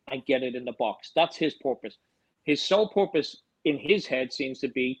ball and get it in the box. That's his purpose. His sole purpose in his head seems to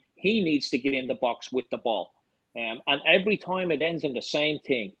be he needs to get in the box with the ball. And every time it ends in the same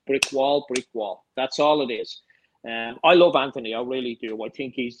thing, brick wall, brick wall. That's all it is. I love Anthony, I really do. I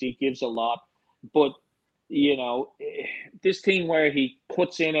think he gives a lot. But, this team where he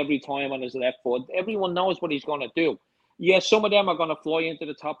puts in every time on his left foot, everyone knows what he's going to do. Yes, some of them are going to fly into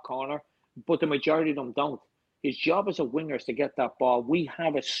the top corner, but the majority of them don't. His job as a winger is to get that ball. We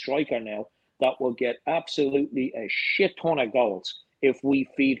have a striker now that will get absolutely a shit ton of goals if we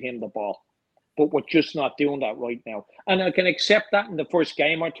feed him the ball. But we're just not doing that right now. And I can accept that in the first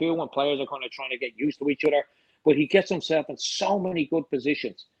game or two when players are kind of trying to get used to each other. But he gets himself in so many good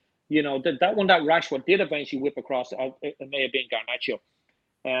positions. That one that Rashford did eventually whip across, it may have been Garnacho.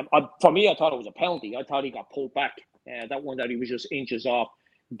 For me, I thought it was a penalty. I thought he got pulled back. That one that he was just inches off.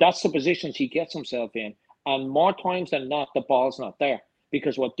 That's the positions he gets himself in. And more times than not, the ball's not there.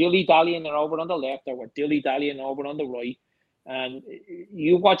 Because we're dilly-dallying over on the left or we're dilly-dallying over on the right. And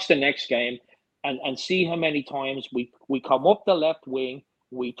you watch the next game and see how many times we come up the left wing,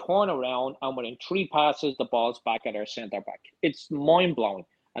 we turn around, and within 3 passes, the ball's back at our centre-back. It's mind-blowing.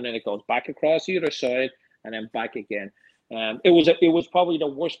 And then it goes back across the other side and then back again. It was probably the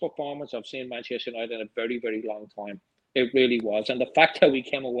worst performance I've seen Manchester United in a very, very long time. It really was. And the fact that we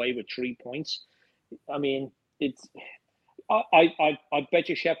came away with 3 points, I mean, I bet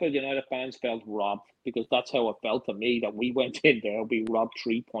you Sheffield United fans felt robbed, because that's how it felt to me, that we went in there, we robbed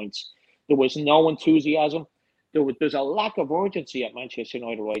 3 points. There was no enthusiasm. There's a lack of urgency at Manchester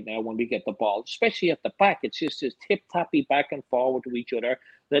United right now when we get the ball, especially at the back. It's just this tip-tappy back and forward to each other.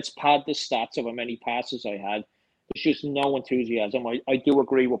 Let's pad the stats of how many passes I had. There's just no enthusiasm. I do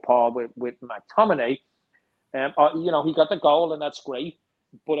agree with Paul with McTominay. He got the goal, and that's great.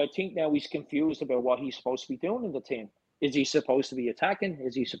 But I think now he's confused about what he's supposed to be doing in the team. Is he supposed to be attacking?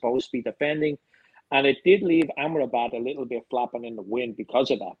 Is he supposed to be defending? And it did leave Amrabat a little bit flapping in the wind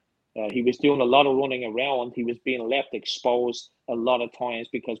because of that. He was doing a lot of running around. He was being left exposed a lot of times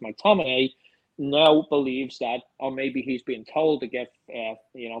because McTominay now believes that, or maybe he's been told to get,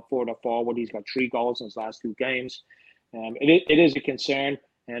 further forward. He's got 3 goals in his last 2 games. It is a concern.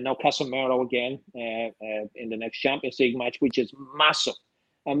 Now Casemiro again in the next Champions League match, which is massive.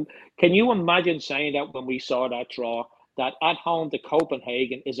 Can you imagine saying that when we saw that draw, that at home to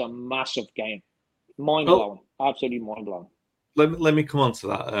Copenhagen is a massive game. Mind-blowing. Absolutely mind-blowing. Let me come on to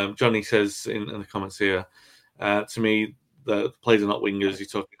that. Johnny says in the comments here, to me, the players are not wingers. You're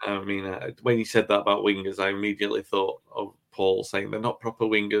talking. I mean, when you said that about wingers, I immediately thought of Paul saying they're not proper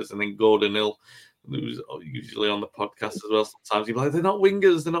wingers, and then Gordon Hill, who's usually on the podcast as well. Sometimes he'd be like, they're not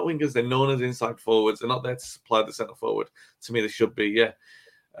wingers. They're not wingers. They're known as inside forwards. They're not there to supply the centre forward. To me, they should be. Yeah.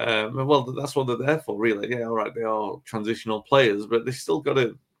 Well, that's what they're there for, really. Yeah, all right, they are transitional players, but they still got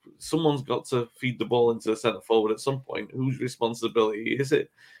to. Someone's got to feed the ball into the centre forward at some point. Whose responsibility is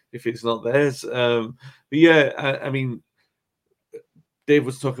it if it's not theirs? But yeah, I mean, Dave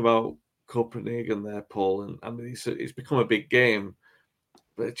was talking about Copenhagen there, Paul, and it's become a big game.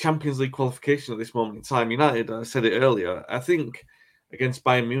 But Champions League qualification at this moment in time, United, I said it earlier, I think against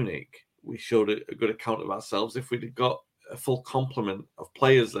Bayern Munich, we showed a good account of ourselves. If we'd have got a full complement of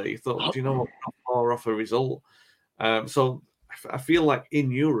players there, you thought, do you know what, not far off a result. So I feel like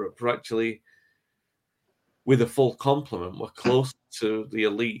in Europe, we're actually, with a full complement, we're closer to the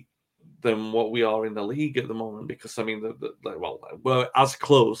elite than what we are in the league at the moment. Because, I mean, we're as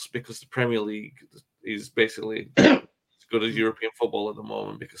close because the Premier League is basically as good as European football at the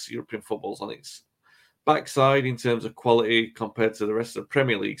moment, because European football's on its backside in terms of quality compared to the rest of the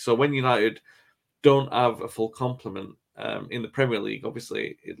Premier League. So when United don't have a full complement in the Premier League,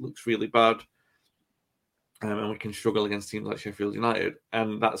 obviously it looks really bad. And we can struggle against teams like Sheffield United.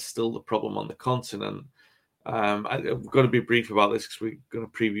 And that's still the problem on the continent. I've got to be brief about this because we're going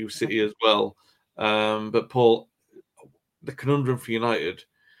to preview City as well. But Paul, the conundrum for United,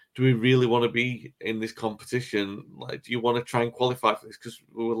 do we really want to be in this competition? Like, do you want to try and qualify for this because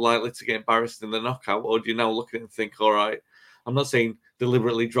we were likely to get embarrassed in the knockout? Or do you now look at it and think, all right, I'm not saying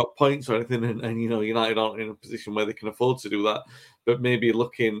deliberately drop points or anything, and United aren't in a position where they can afford to do that, but maybe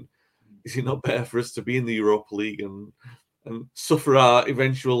looking, is it not better for us to be in the Europa League and suffer our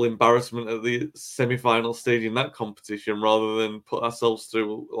eventual embarrassment at the semi-final stage in that competition rather than put ourselves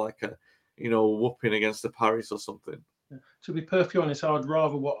through like a, whooping against the Paris or something? To be perfectly honest, I'd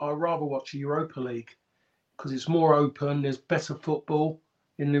rather watch a Europa League because it's more open. There's better football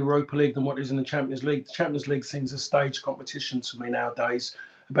in the Europa League than what is in the Champions League. The Champions League seems a stage competition to me nowadays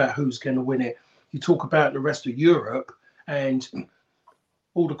about who's going to win it. You talk about the rest of Europe and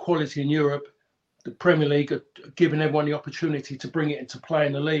all the quality in Europe. The Premier League are giving everyone the opportunity to bring it into play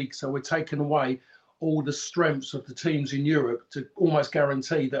in the league. So we're taking away all the strengths of the teams in Europe to almost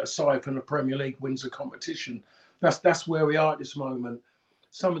guarantee that aside from the Premier League wins the competition. That's where we are at this moment.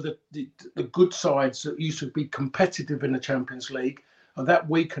 Some of the good sides that used to be competitive in the Champions League are that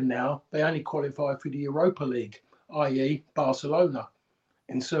weaker now. They only qualify for the Europa League, i.e. Barcelona.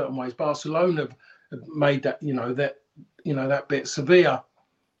 In certain ways, Barcelona have made that, that bit. Sevilla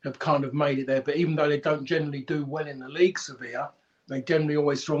have kind of made it there, but even though they don't generally do well in the league, Sevilla, they generally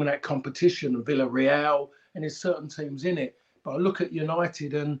always strong in that competition, and Villarreal, and there's certain teams in it. But I look at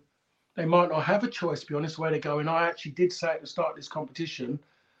United and they might not have a choice, to be honest, where they're going. I actually did say at the start of this competition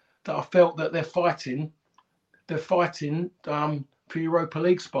that I felt that they're fighting for Europa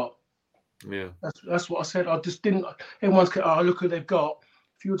League spot. Yeah. That's what I said. I just didn't, everyone's, look who they've got.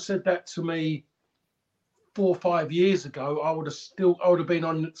 If you had said that to me 4 or 5 years ago, I would have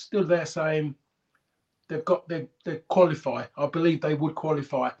been still there saying they qualify. I believe they would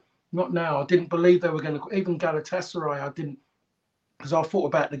qualify. Not now. I didn't believe they were going to. Even Galatasaray, I didn't, because I thought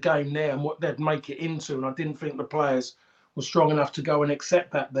about the game there and what they'd make it into, and I didn't think the players were strong enough to go and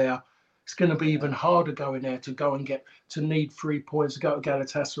accept that there. It's going to be even harder going there to need 3 points to go to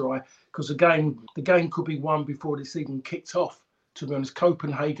Galatasaray, because the game could be won before this even kicked off. To be honest,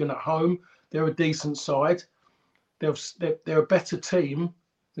 Copenhagen at home, they're a decent side. They're a better team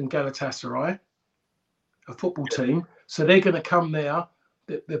than Galatasaray, a football team. So they're going to come there.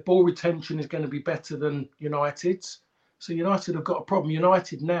 Their ball retention is going to be better than United's. So United have got a problem.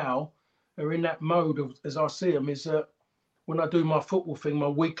 United now are in that mode of, as I see them, is that when I do my football thing, my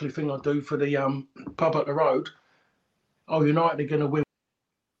weekly thing I do for the pub up the road, United are going to win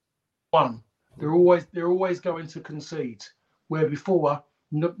 1. They're always going to concede. Where before,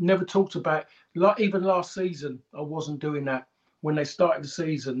 never talked about, like even last season, I wasn't doing that. When they started the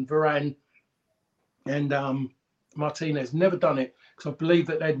season, Varane and Martinez, never done it, because I believe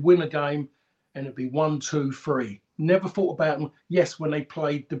that they'd win a game and it'd be 1, 2, 3. Never thought about them. Yes, when they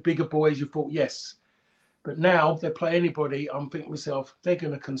played the bigger boys, you thought yes. But now they play anybody, I'm thinking to myself, they're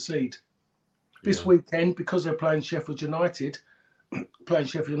going to concede. This weekend, because they're playing Sheffield United, I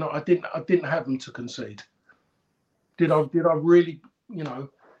didn't have them to concede. Did I really,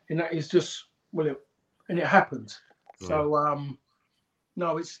 and that is just, and it happened. So,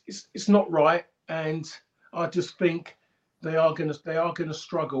 no, it's not right. And I just think they are gonna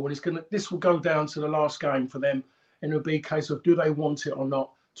struggle, and this will go down to the last game for them, and it'll be a case of do they want it or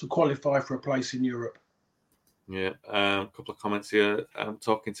not to qualify for a place in Europe. Yeah, a couple of comments here.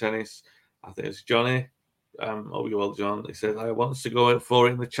 Talking tennis, I think it's Johnny. Oh, you well, John. He said, I want us to go for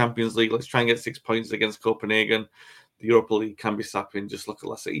it in the Champions League. Let's try and get 6 points against Copenhagen. The Europa League can be sapping. Just look at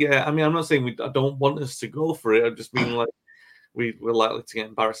last year. Yeah, I mean, I'm not saying I don't want us to go for it. I'm just being like, we're likely to get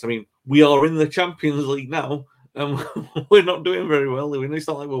embarrassed. I mean, we are in the Champions League now, and we're not doing very well. It's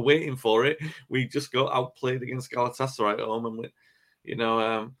not like we're waiting for it. We just got outplayed against Galatasaray at home,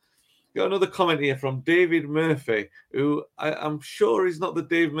 and got another comment here from David Murphy, who I'm sure is not the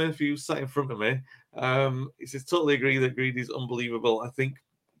Dave Murphy who sat in front of me. He says, totally agree that greed is unbelievable. I think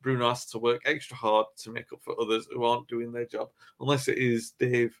Bruno has to work extra hard to make up for others who aren't doing their job, unless it is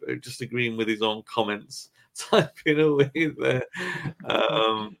Dave just agreeing with his own comments, typing away there.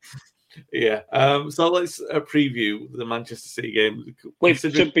 So let's preview the Manchester City game. Wait, so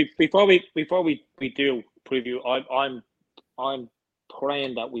before we do preview, I'm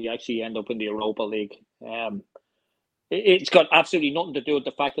praying that we actually end up in the Europa League. It's got absolutely nothing to do with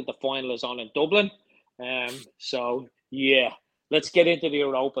the fact that the final is on in Dublin. So yeah, let's get into the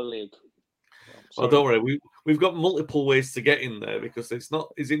Europa League. Well, don't worry, we've got multiple ways to get in there, because it's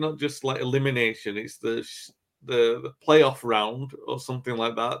not. Is it not just like elimination? It's the playoff round or something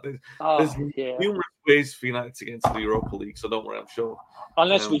like that. There's numerous ways for United to get into the Europa League. So don't worry, I'm sure.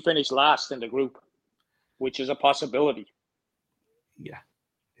 Unless we finish last in the group, which is a possibility. Yeah,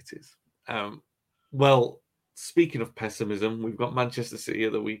 it is. Well, speaking of pessimism, we've got Manchester City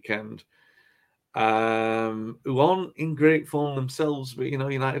at the weekend, who aren't in great form themselves, but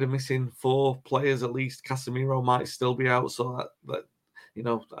United are missing 4 players at least. Casemiro might still be out, so that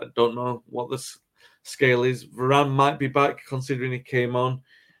I don't know what the scale is. Varane might be back, considering he came on.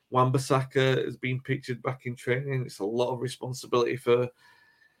 Wan-Bissaka has been pictured back in training. It's a lot of responsibility for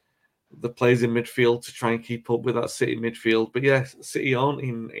the players in midfield to try and keep up with that City midfield. But yeah, City aren't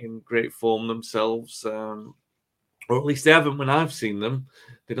in great form themselves, or at least they haven't when I've seen them.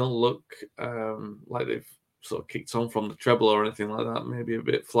 They don't look like they've sort of kicked on from the treble or anything like that. Maybe a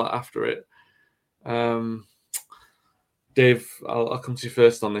bit flat after it. Dave, I'll come to you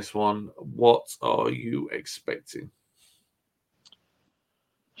first on this one. What are you expecting?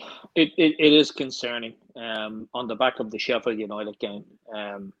 It is concerning on the back of the Sheffield United game.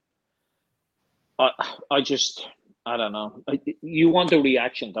 I don't know. You want a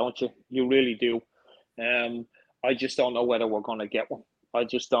reaction, don't you? You really do. I just don't know whether we're going to get one. I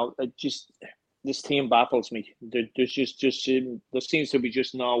just don't. This team baffles me. There seems to be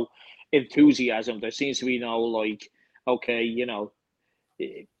just no enthusiasm. There seems to be no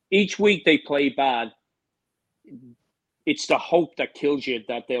each week they play bad. It's the hope that kills you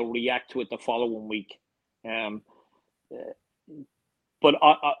that they'll react to it the following week. But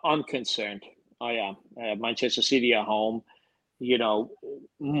I'm concerned. I am. Manchester City at home,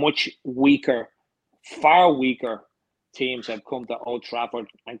 much weaker, far weaker teams have come to Old Trafford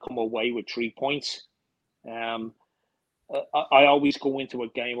and come away with 3 points. I always go into a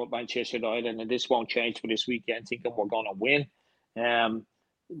game with Manchester United, and this won't change for this weekend, thinking we're going to win,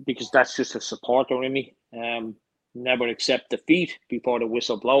 because that's just a supporter in me. Never accept defeat before the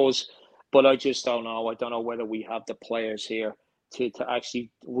whistle blows. But I just don't know. I don't know whether we have the players here to actually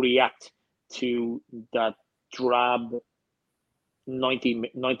react to that drab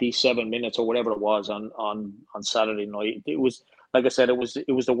 97 minutes or whatever it was on Saturday night. It was, like I said, it was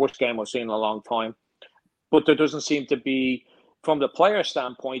the worst game I've seen in a long time. But there doesn't seem to be, from the player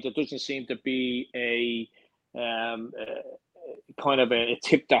standpoint, there doesn't seem to be a kind of a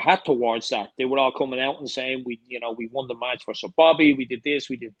tip their hat towards that. They were all coming out and saying we won the match for Sir Bobby, we did this,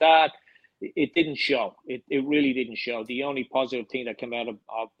 we did that. It didn't show. It really didn't show. The only positive thing that came out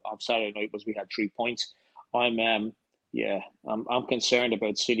of Saturday night was we had 3 points. I'm concerned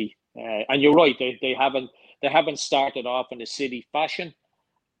about City. And you're right, they haven't started off in a City fashion,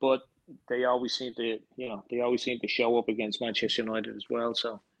 but they always seem to show up against Manchester United as well.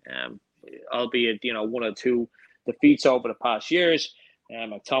 So albeit 1 or 2 defeats over the past years,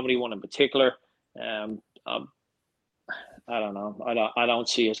 McTominay one in particular. I don't know. I don't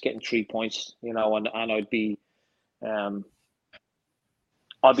see us getting 3 points, and I'd be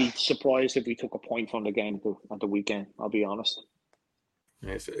surprised if we took a point from the game at the weekend. I'll be honest.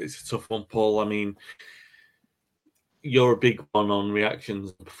 Yeah, it's a tough one, Paul. I mean, you're a big one on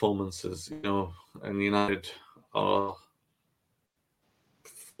reactions and performances, and United are,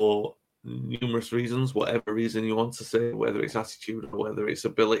 for numerous reasons, whatever reason you want to say, whether it's attitude or whether it's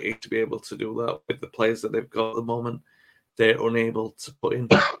ability to be able to do that with the players that they've got at the moment, they're unable to put in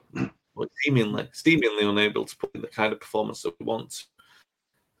what seemingly unable to put in the kind of performance that we want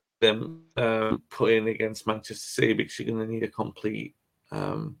them put in against Manchester City, because you're going to need a complete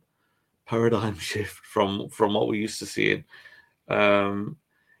paradigm shift from what we're used to seeing.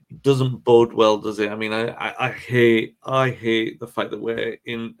 It doesn't bode well, does it? I mean, I hate the fact that we're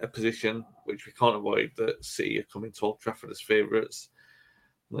in a position which we can't avoid, that City are coming to Old Trafford as favourites.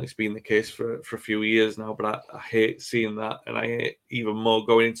 It's been the case for a few years now, but I hate seeing that, and I hate even more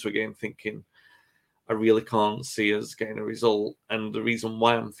going into a game thinking I really can't see us getting a result. And the reason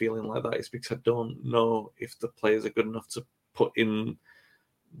why I'm feeling like that is because I don't know if the players are good enough to put in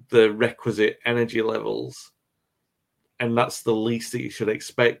the requisite energy levels, and that's the least that you should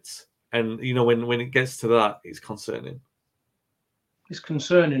expect. And when it gets to that, it's concerning. It's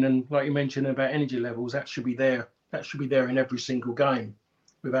concerning, and like you mentioned about energy levels, that should be there. That should be there in every single game,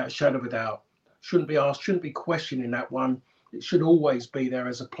 without a shadow of a doubt. Shouldn't be asked, shouldn't be questioning that one. It should always be there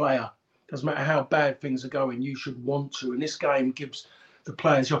as a player. Doesn't matter how bad things are going, you should want to. And this game gives the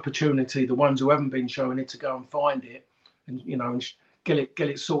players the opportunity, the ones who haven't been showing it, to go and find it, and and get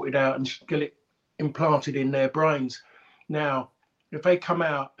it sorted out and get it implanted in their brains. Now, if they come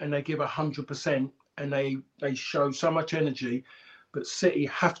out and they give 100% and they show so much energy, but City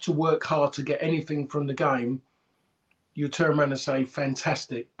have to work hard to get anything from the game, you turn around and say,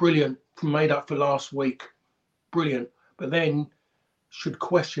 fantastic, brilliant, made up for last week, brilliant. But then should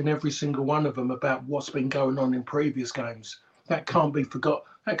question every single one of them about what's been going on in previous games. That can't be forgotten.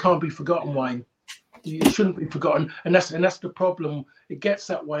 That can't be forgotten, Wayne. It shouldn't be forgotten, and that's the problem. It gets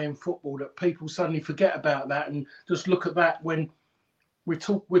that way in football, that people suddenly forget about that and just look at that when we're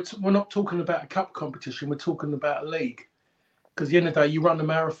not talking about a cup competition. We're talking about a league, because at the end of the day, you run a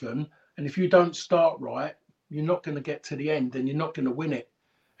marathon, and if you don't start right, you're not going to get to the end, and you're not going to win it.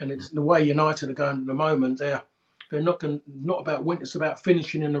 And it's the way United are going at the moment. They're not about winning. It's about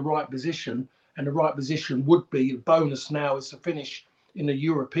finishing in the right position, and the right position would be, the bonus now is to finish in a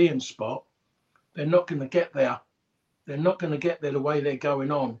European spot. They're not going to get there. They're not going to get there the way they're going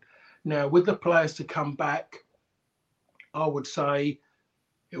on. Now, with the players to come back, I would say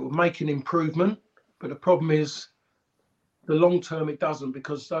it will make an improvement. But the problem is, the long term, it doesn't,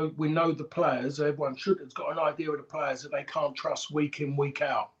 because though we know the players, everyone has got an idea of the players that they can't trust week in, week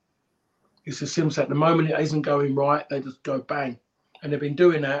out. It's as simple as that. The moment it isn't going right, they just go bang. And they've been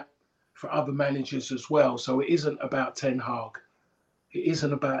doing that for other managers as well. So it isn't about Ten Hag. It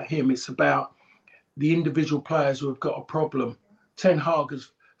isn't about him. It's about the individual players who have got a problem. Ten Hag has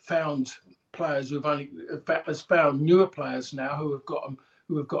found players has found newer players now who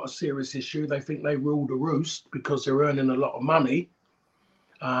have got a serious issue. They think they rule the roost because they're earning a lot of money.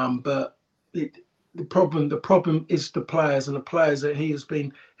 But the problem is the players, and the players that he has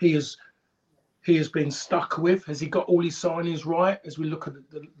been stuck with. Has he got all his signings right? As we look at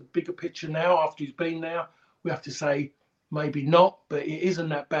the bigger picture now, after he's been there, we have to say maybe not, but it isn't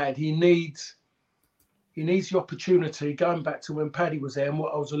that bad. He needs the opportunity, going back to when Paddy was there and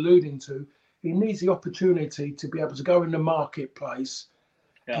what I was alluding to, he needs the opportunity to be able to go in the marketplace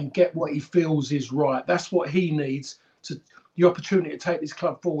and get what he feels is right. That's what he needs, the opportunity to take this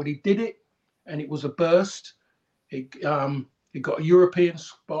club forward. He did it, and it was a burst. He got a European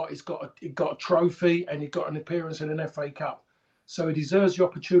spot, he got a trophy, and he got an appearance in an FA Cup. So he deserves the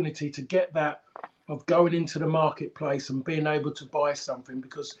opportunity to get that, of going into the marketplace and being able to buy something,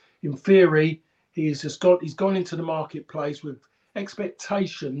 because in theory, he's gone into the marketplace with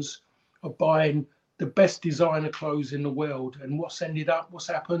expectations of buying the best designer clothes in the world. And what's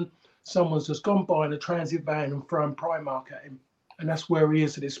happened? Someone's just gone buying a transit van and thrown Primark at him. And that's where he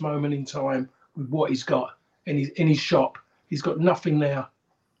is at this moment in time with what he's got in his shop. He's got nothing there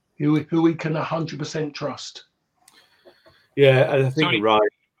who he can 100% trust. Yeah, I think you're right.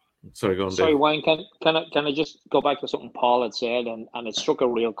 Sorry, go on, Sorry, Dave. Wayne, can I just go back to something Paul had said, and it struck a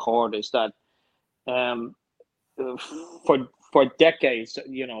real chord, is that for decades,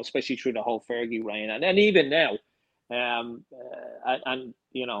 especially through the whole Fergie reign, and even now, I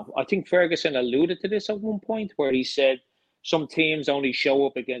think Ferguson alluded to this at one point where he said some teams only show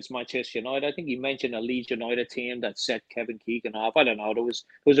up against Manchester United. I think he mentioned a Leeds United team that set Kevin Keegan off. I don't know. There was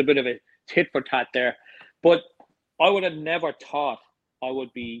a bit of a tit for tat there, but I would have never thought I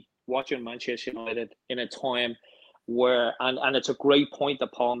would be watching Manchester United in a time where, and it's a great point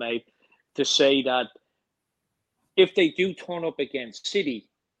that Paul made, to say that if they do turn up against City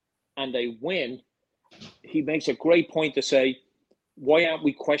and they win, he makes a great point to say, why aren't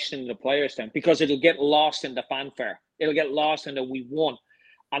we questioning the players then? Because it'll get lost in the fanfare. It'll get lost in that we won.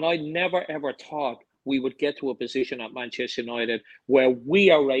 And I never, ever thought we would get to a position at Manchester United where we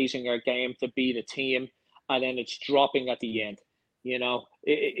are raising our game to be the team, and then it's dropping at the end.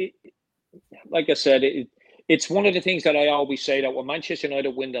 like I said, it's one of the things that I always say, that when Manchester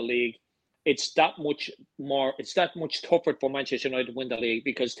United win the league, it's that much tougher for Manchester United to win the league,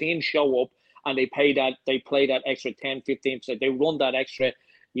 because teams show up and they play that extra 10, 15%. They run that extra,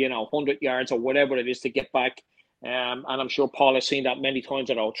 100 yards or whatever it is to get back. And I'm sure Paul has seen that many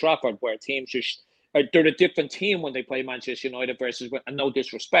times at Old Trafford, where teams they're a different team when they play Manchester United versus, and no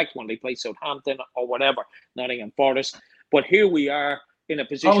disrespect, when they play Southampton or whatever, Nottingham Forest. But here we are in a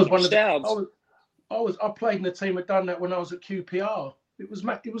position ourselves. I played in a team that done that when I was at QPR. It was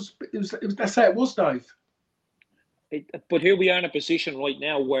that's how it was, Dave. But here we are in a position right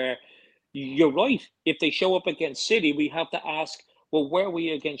now where you're right. If they show up against City, we have to ask, well, where were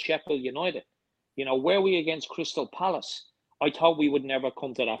we against Sheffield United? Where were we against Crystal Palace? I thought we would never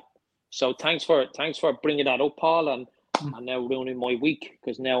come to that. So thanks for bringing that up, Paul, and now ruining my week,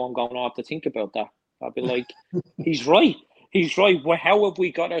 because now I'm going to have to think about that. I'll be like, he's right. He's right. Well, how have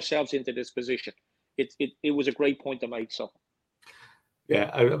we got ourselves into this position? It was a great point to make. So.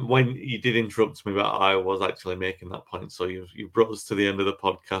 Yeah, when you did interrupt me, but I was actually making that point, so you brought us to the end of the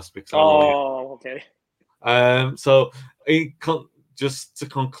podcast. Because okay. So just to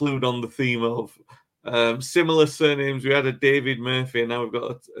conclude on the theme of similar surnames, we had a David Murphy, and now we've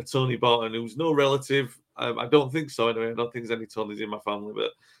got a Tony Barton, who's no relative. I don't think so. Anyway, I don't think there's any Tonys in my family,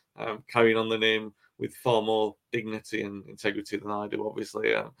 but carrying on the name with far more dignity and integrity than I do,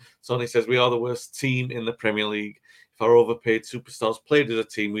 obviously. Tony says, we are the worst team in the Premier League. If our overpaid superstars played as a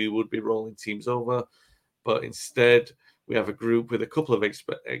team, we would be rolling teams over. But instead, we have a group with a couple of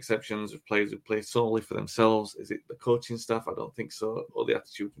exceptions of players who play solely for themselves. Is it the coaching staff? I don't think so. Or the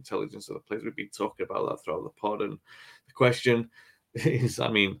attitude, intelligence of the players. We've been talking about that throughout the pod. And the question is,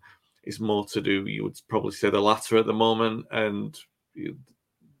 it's more to do, you would probably say, the latter at the moment. And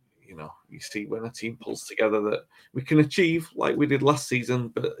you see when a team pulls together that we can achieve like we did last season,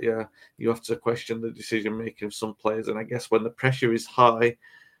 but yeah, you have to question the decision making of some players. And I guess when the pressure is high,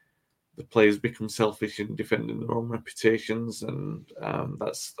 the players become selfish in defending their own reputations, and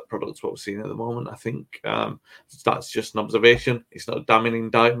that's the product of what we're seeing at the moment. I think that's just an observation. It's not a damning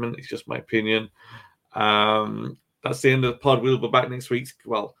indictment. It's just my opinion. That's the end of the pod. We'll be back next week.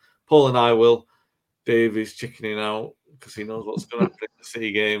 Well, Paul and I will. Dave is chickening out because he knows what's going to happen in the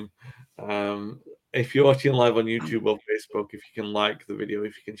City game. If you're watching live on YouTube or Facebook, if you can like the video,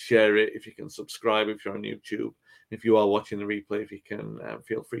 if you can share it, if you can subscribe if you're on YouTube, if you are watching the replay, if you can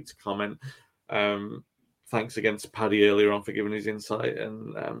feel free to comment. Thanks again to Paddy earlier on for giving his insight,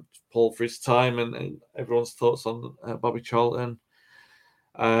 and Paul for his time, and everyone's thoughts on Bobby Charlton.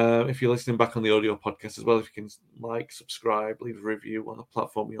 If you're listening back on the audio podcast as well, if you can like, subscribe, leave a review on the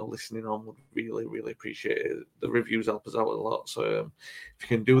platform you're listening on, would really, really appreciate it. The reviews help us out a lot, so if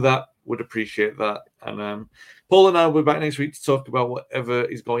you can do that, would appreciate that. And Paul and I will be back next week to talk about whatever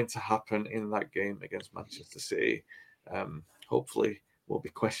is going to happen in that game against Manchester City. Hopefully we'll be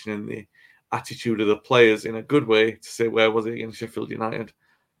questioning the attitude of the players in a good way to say, where was it against Sheffield United?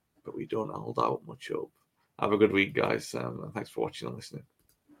 But we don't hold out much hope. Have a good week, guys, and thanks for watching and listening.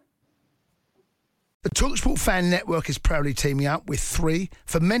 The TalkSport Fan Network is proudly teaming up with 3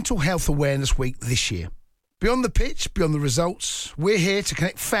 for Mental Health Awareness Week this year. Beyond the pitch, beyond the results, we're here to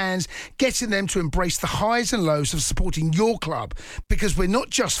connect fans, getting them to embrace the highs and lows of supporting your club, because we're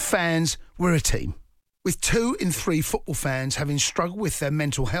not just fans, we're a team. With 2 in 3 football fans having struggled with their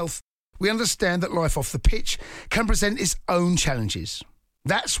mental health, we understand that life off the pitch can present its own challenges.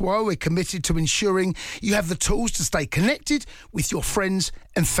 That's why we're committed to ensuring you have the tools to stay connected with your friends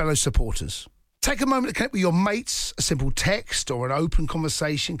and fellow supporters. Take a moment to connect with your mates. A simple text or an open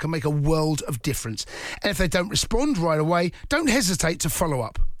conversation can make a world of difference. And if they don't respond right away, don't hesitate to follow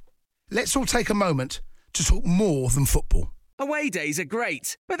up. Let's all take a moment to talk more than football. Away days are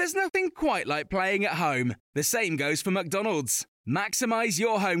great, but there's nothing quite like playing at home. The same goes for McDonald's. Maximise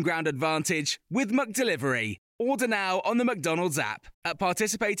your home ground advantage with McDelivery. Order now on the McDonald's app. At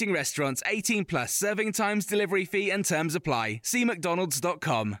participating restaurants, 18 plus, serving times, delivery fee and terms apply. See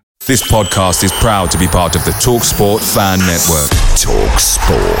mcdonalds.com. This podcast is proud to be part of the TalkSport Fan Network.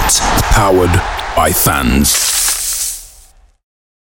 TalkSport. Powered by fans.